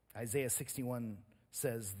 Isaiah 61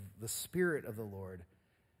 says, the Spirit of the Lord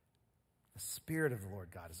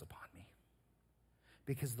God is upon me,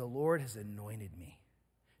 because the Lord has anointed me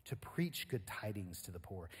to preach good tidings to the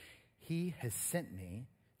poor. He has sent me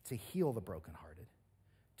to heal the brokenhearted,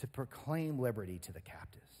 to proclaim liberty to the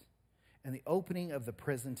captives, and the opening of the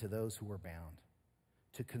prison to those who are bound,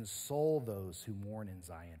 to console those who mourn in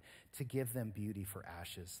Zion, to give them beauty for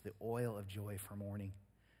ashes, the oil of joy for mourning,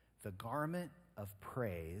 the garment of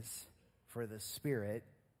praise for the spirit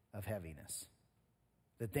of heaviness,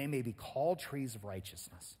 that they may be called trees of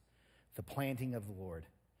righteousness, the planting of the Lord,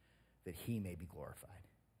 that he may be glorified.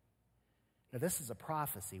 Now, this is a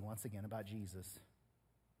prophecy, once again, about Jesus.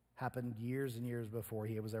 Happened years and years before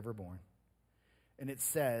he was ever born. And it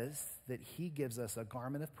says that he gives us a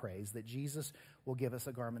garment of praise, that Jesus will give us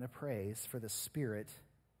a garment of praise for the spirit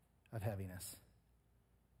of heaviness.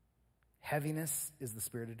 Heaviness is the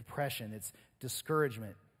spirit of depression. It's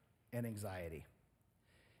discouragement and anxiety.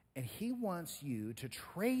 And he wants you to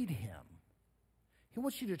trade him. He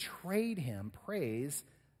wants you to trade him praise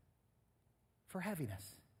for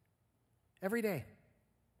heaviness every day.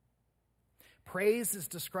 Praise is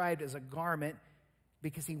described as a garment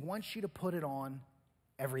because he wants you to put it on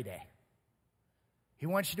every day. He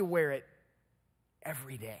wants you to wear it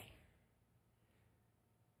every day.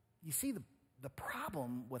 You see, the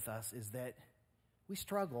problem with us is that we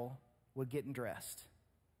struggle with getting dressed.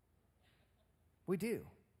 We do.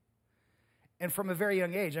 And from a very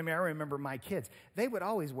young age, I remember my kids, they would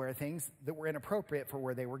always wear things that were inappropriate for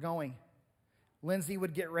where they were going. Lindsay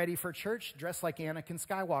would get ready for church dressed like Anakin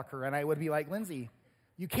Skywalker, and I would be like, Lindsay,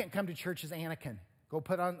 you can't come to church as Anakin. Go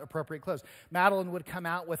put on appropriate clothes. Madeline would come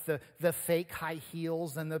out with the fake high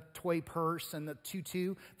heels and the toy purse and the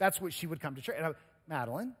tutu. That's what she would come to church. And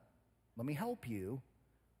Madeline, let me help you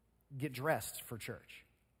get dressed for church.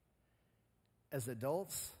 As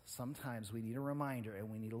adults, sometimes we need a reminder and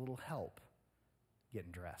we need a little help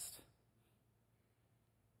getting dressed.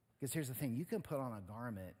 Because here's the thing, you can put on a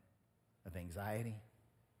garment of anxiety,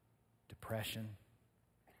 depression,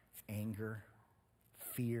 anger,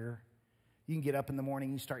 fear. You can get up in the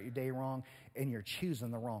morning, you start your day wrong, and you're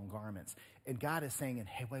choosing the wrong garments. And God is saying,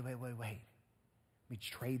 hey, wait. Let me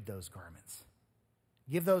trade those garments.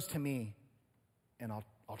 Give those to me, and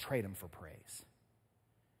I'll trade them for praise.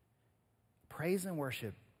 Praise and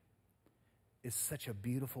worship is such a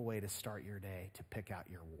beautiful way to start your day, to pick out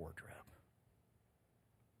your wardrobe.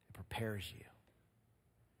 It prepares you.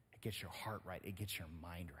 It gets your heart right. It gets your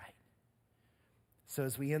mind right. So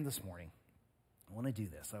as we end this morning, I want to do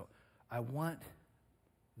this. I want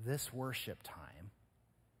this worship time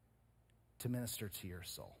to minister to your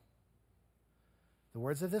soul. The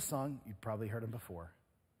words of this song, you've probably heard them before.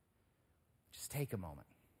 Just take a moment.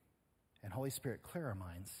 And Holy Spirit, clear our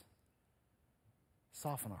minds.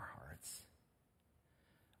 Soften our hearts.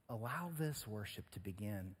 Allow this worship to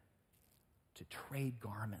begin to trade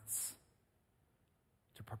garments,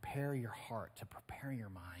 to prepare your heart, to prepare your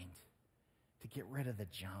mind, to get rid of the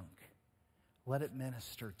junk. Let it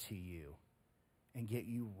minister to you and get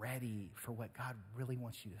you ready for what God really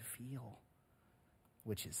wants you to feel,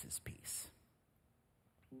 which is his peace.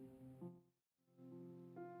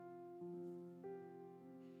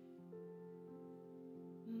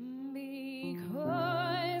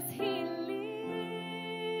 Because he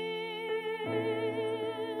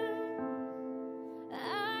lives,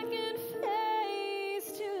 I can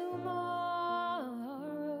face tomorrow.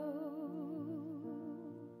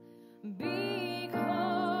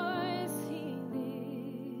 Because he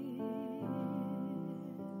lives,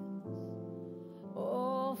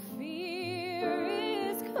 all fear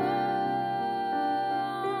is gone.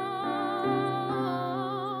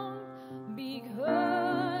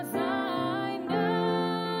 Because I know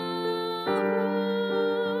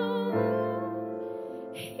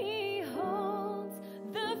he holds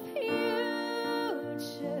the future,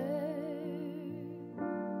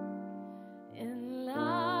 and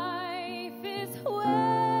life is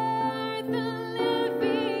worth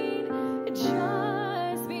living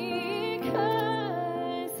just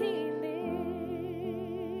because he lives.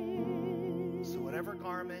 So whatever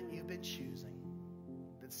garment you've been choosing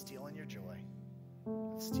that's stealing your joy,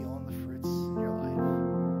 that's stealing the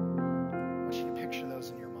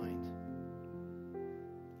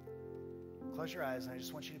Close your eyes, and I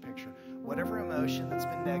just want you to picture whatever emotion that's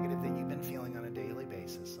been negative that you've been feeling on a daily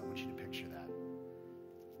basis. I want you to picture that.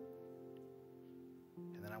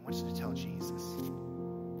 And then I want you to tell Jesus.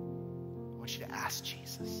 I want you to ask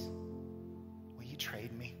Jesus, will you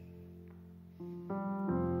trade me?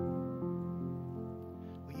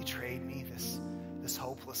 Will you trade me this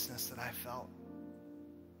hopelessness that I felt?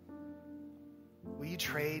 Will you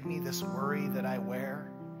trade me this worry that I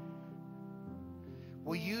wear?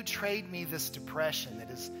 Will you trade me this depression that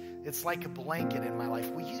it's like a blanket in my life?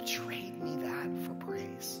 Will you trade me that for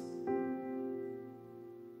praise?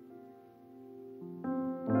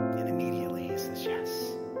 And immediately he says yes.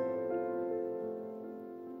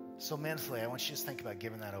 So mentally, I want you to just think about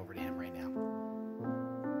giving that over to him right now.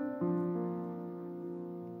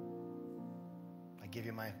 I give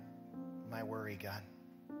you my worry, God.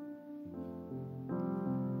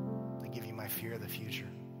 I give you my fear of the future.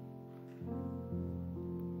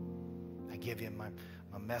 I give you my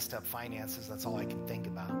messed up finances. That's all I can think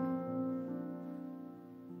about.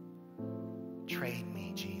 Trade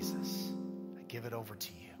me, Jesus. I give it over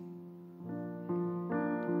to you.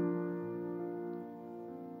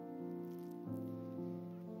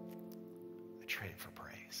 I trade it for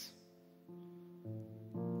praise.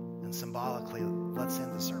 And symbolically, let's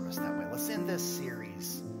end the service that way. Let's end this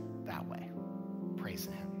series that way,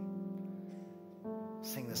 praising him.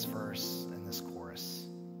 Sing this verse and this chorus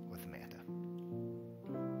with Amanda.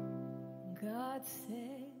 God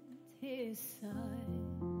sent his son.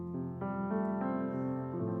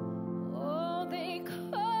 Oh, they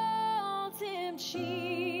called him Jesus.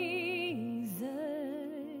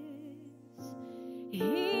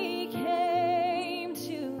 He came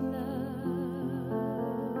to love,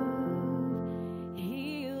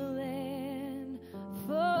 heal, and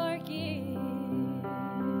forgive.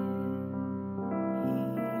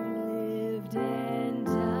 And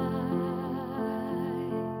died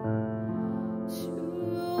to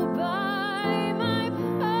buy my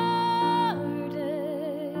pardon.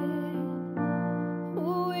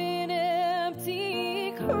 When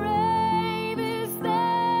empty grave is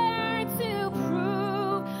there to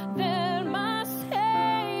prove that my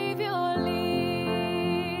Savior lives,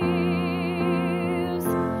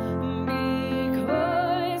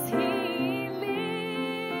 because he lives,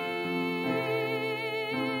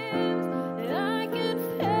 I can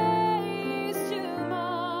face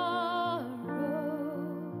tomorrow,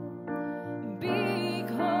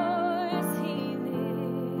 because he lives.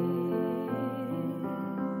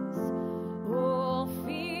 All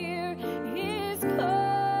fear is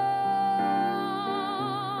gone,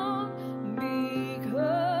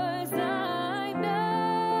 because I know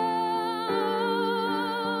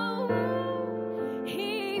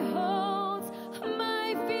he holds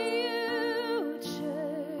my future.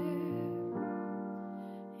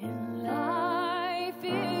 And life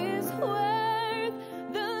is worth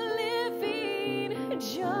the living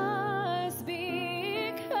just because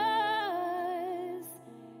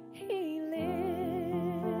he lives.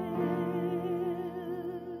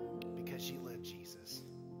 Because you live, Jesus,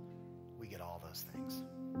 we get all those things.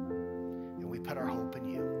 And we put our hope in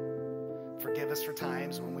you. Forgive us for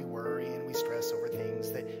times when we worry and we stress over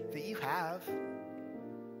things that you have.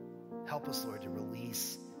 Help us, Lord, to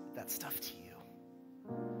release that stuff to you.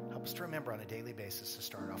 Help us to remember on a daily basis to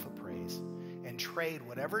start off with praise and trade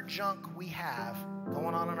whatever junk we have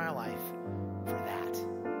going on in our life for that.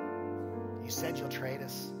 You said you'll trade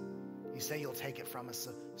us. You say you'll take it from us,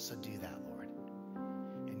 so do that, Lord.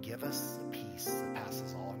 And give us the peace that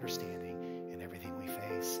passes all understanding in everything we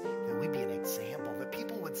face, that we be an example, that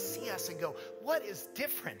people would see us and go, what is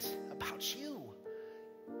different about you?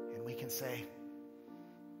 And we can say,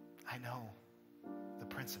 I know the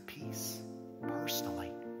Prince of Peace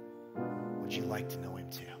personally. Would you like to know him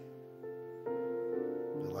too?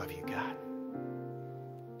 We love you, God.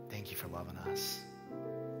 Thank you for loving us.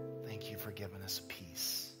 Thank you for giving us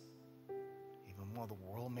peace. Even while the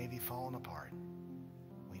world may be falling apart,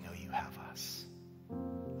 we know you have us.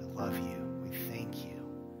 We love you. We thank you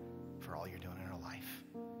for all you're doing in our life.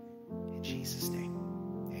 In Jesus' name,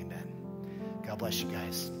 amen. God bless you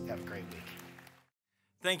guys. Have a great week.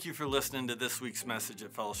 Thank you for listening to this week's message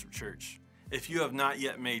at Fellowship Church. If you have not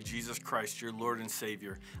yet made Jesus Christ your Lord and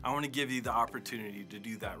Savior, I want to give you the opportunity to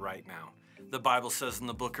do that right now. The Bible says in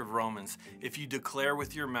the book of Romans, if you declare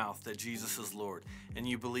with your mouth that Jesus is Lord and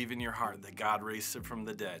you believe in your heart that God raised him from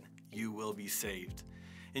the dead, you will be saved.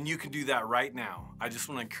 And you can do that right now. I just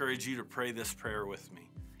want to encourage you to pray this prayer with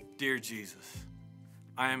me. Dear Jesus,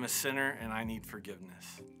 I am a sinner and I need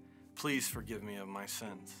forgiveness. Please forgive me of my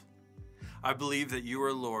sins. I believe that you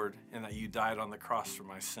are Lord and that you died on the cross for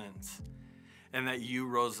my sins and that you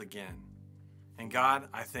rose again. And God,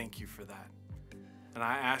 I thank you for that. And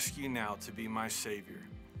I ask you now to be my Savior,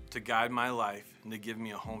 to guide my life, and to give me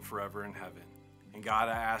a home forever in heaven. And God,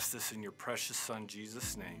 I ask this in your precious Son,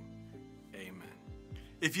 Jesus' name. Amen.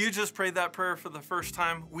 If you just prayed that prayer for the first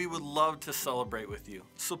time, we would love to celebrate with you.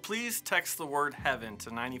 So please text the word heaven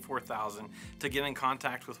to 94,000 to get in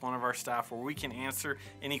contact with one of our staff where we can answer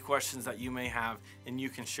any questions that you may have and you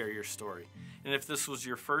can share your story. And if this was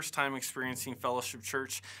your first time experiencing Fellowship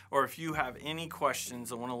Church, or if you have any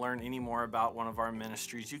questions and want to learn any more about one of our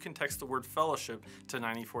ministries, you can text the word fellowship to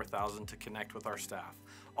 94,000 to connect with our staff.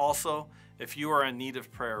 Also, if you are in need of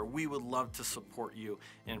prayer, we would love to support you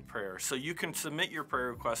in prayer. So you can submit your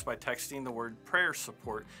prayer request by texting the word prayer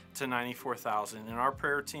support to 94,000, and our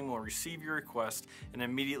prayer team will receive your request and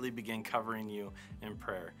immediately begin covering you in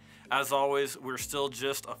prayer. As always, we're still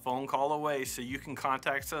just a phone call away, so you can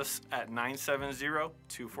contact us at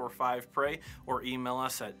 970-245-PRAY or email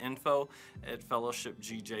us at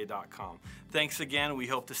info@fellowshipgj.com. Thanks again. We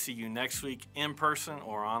hope to see you next week in person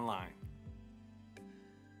or online.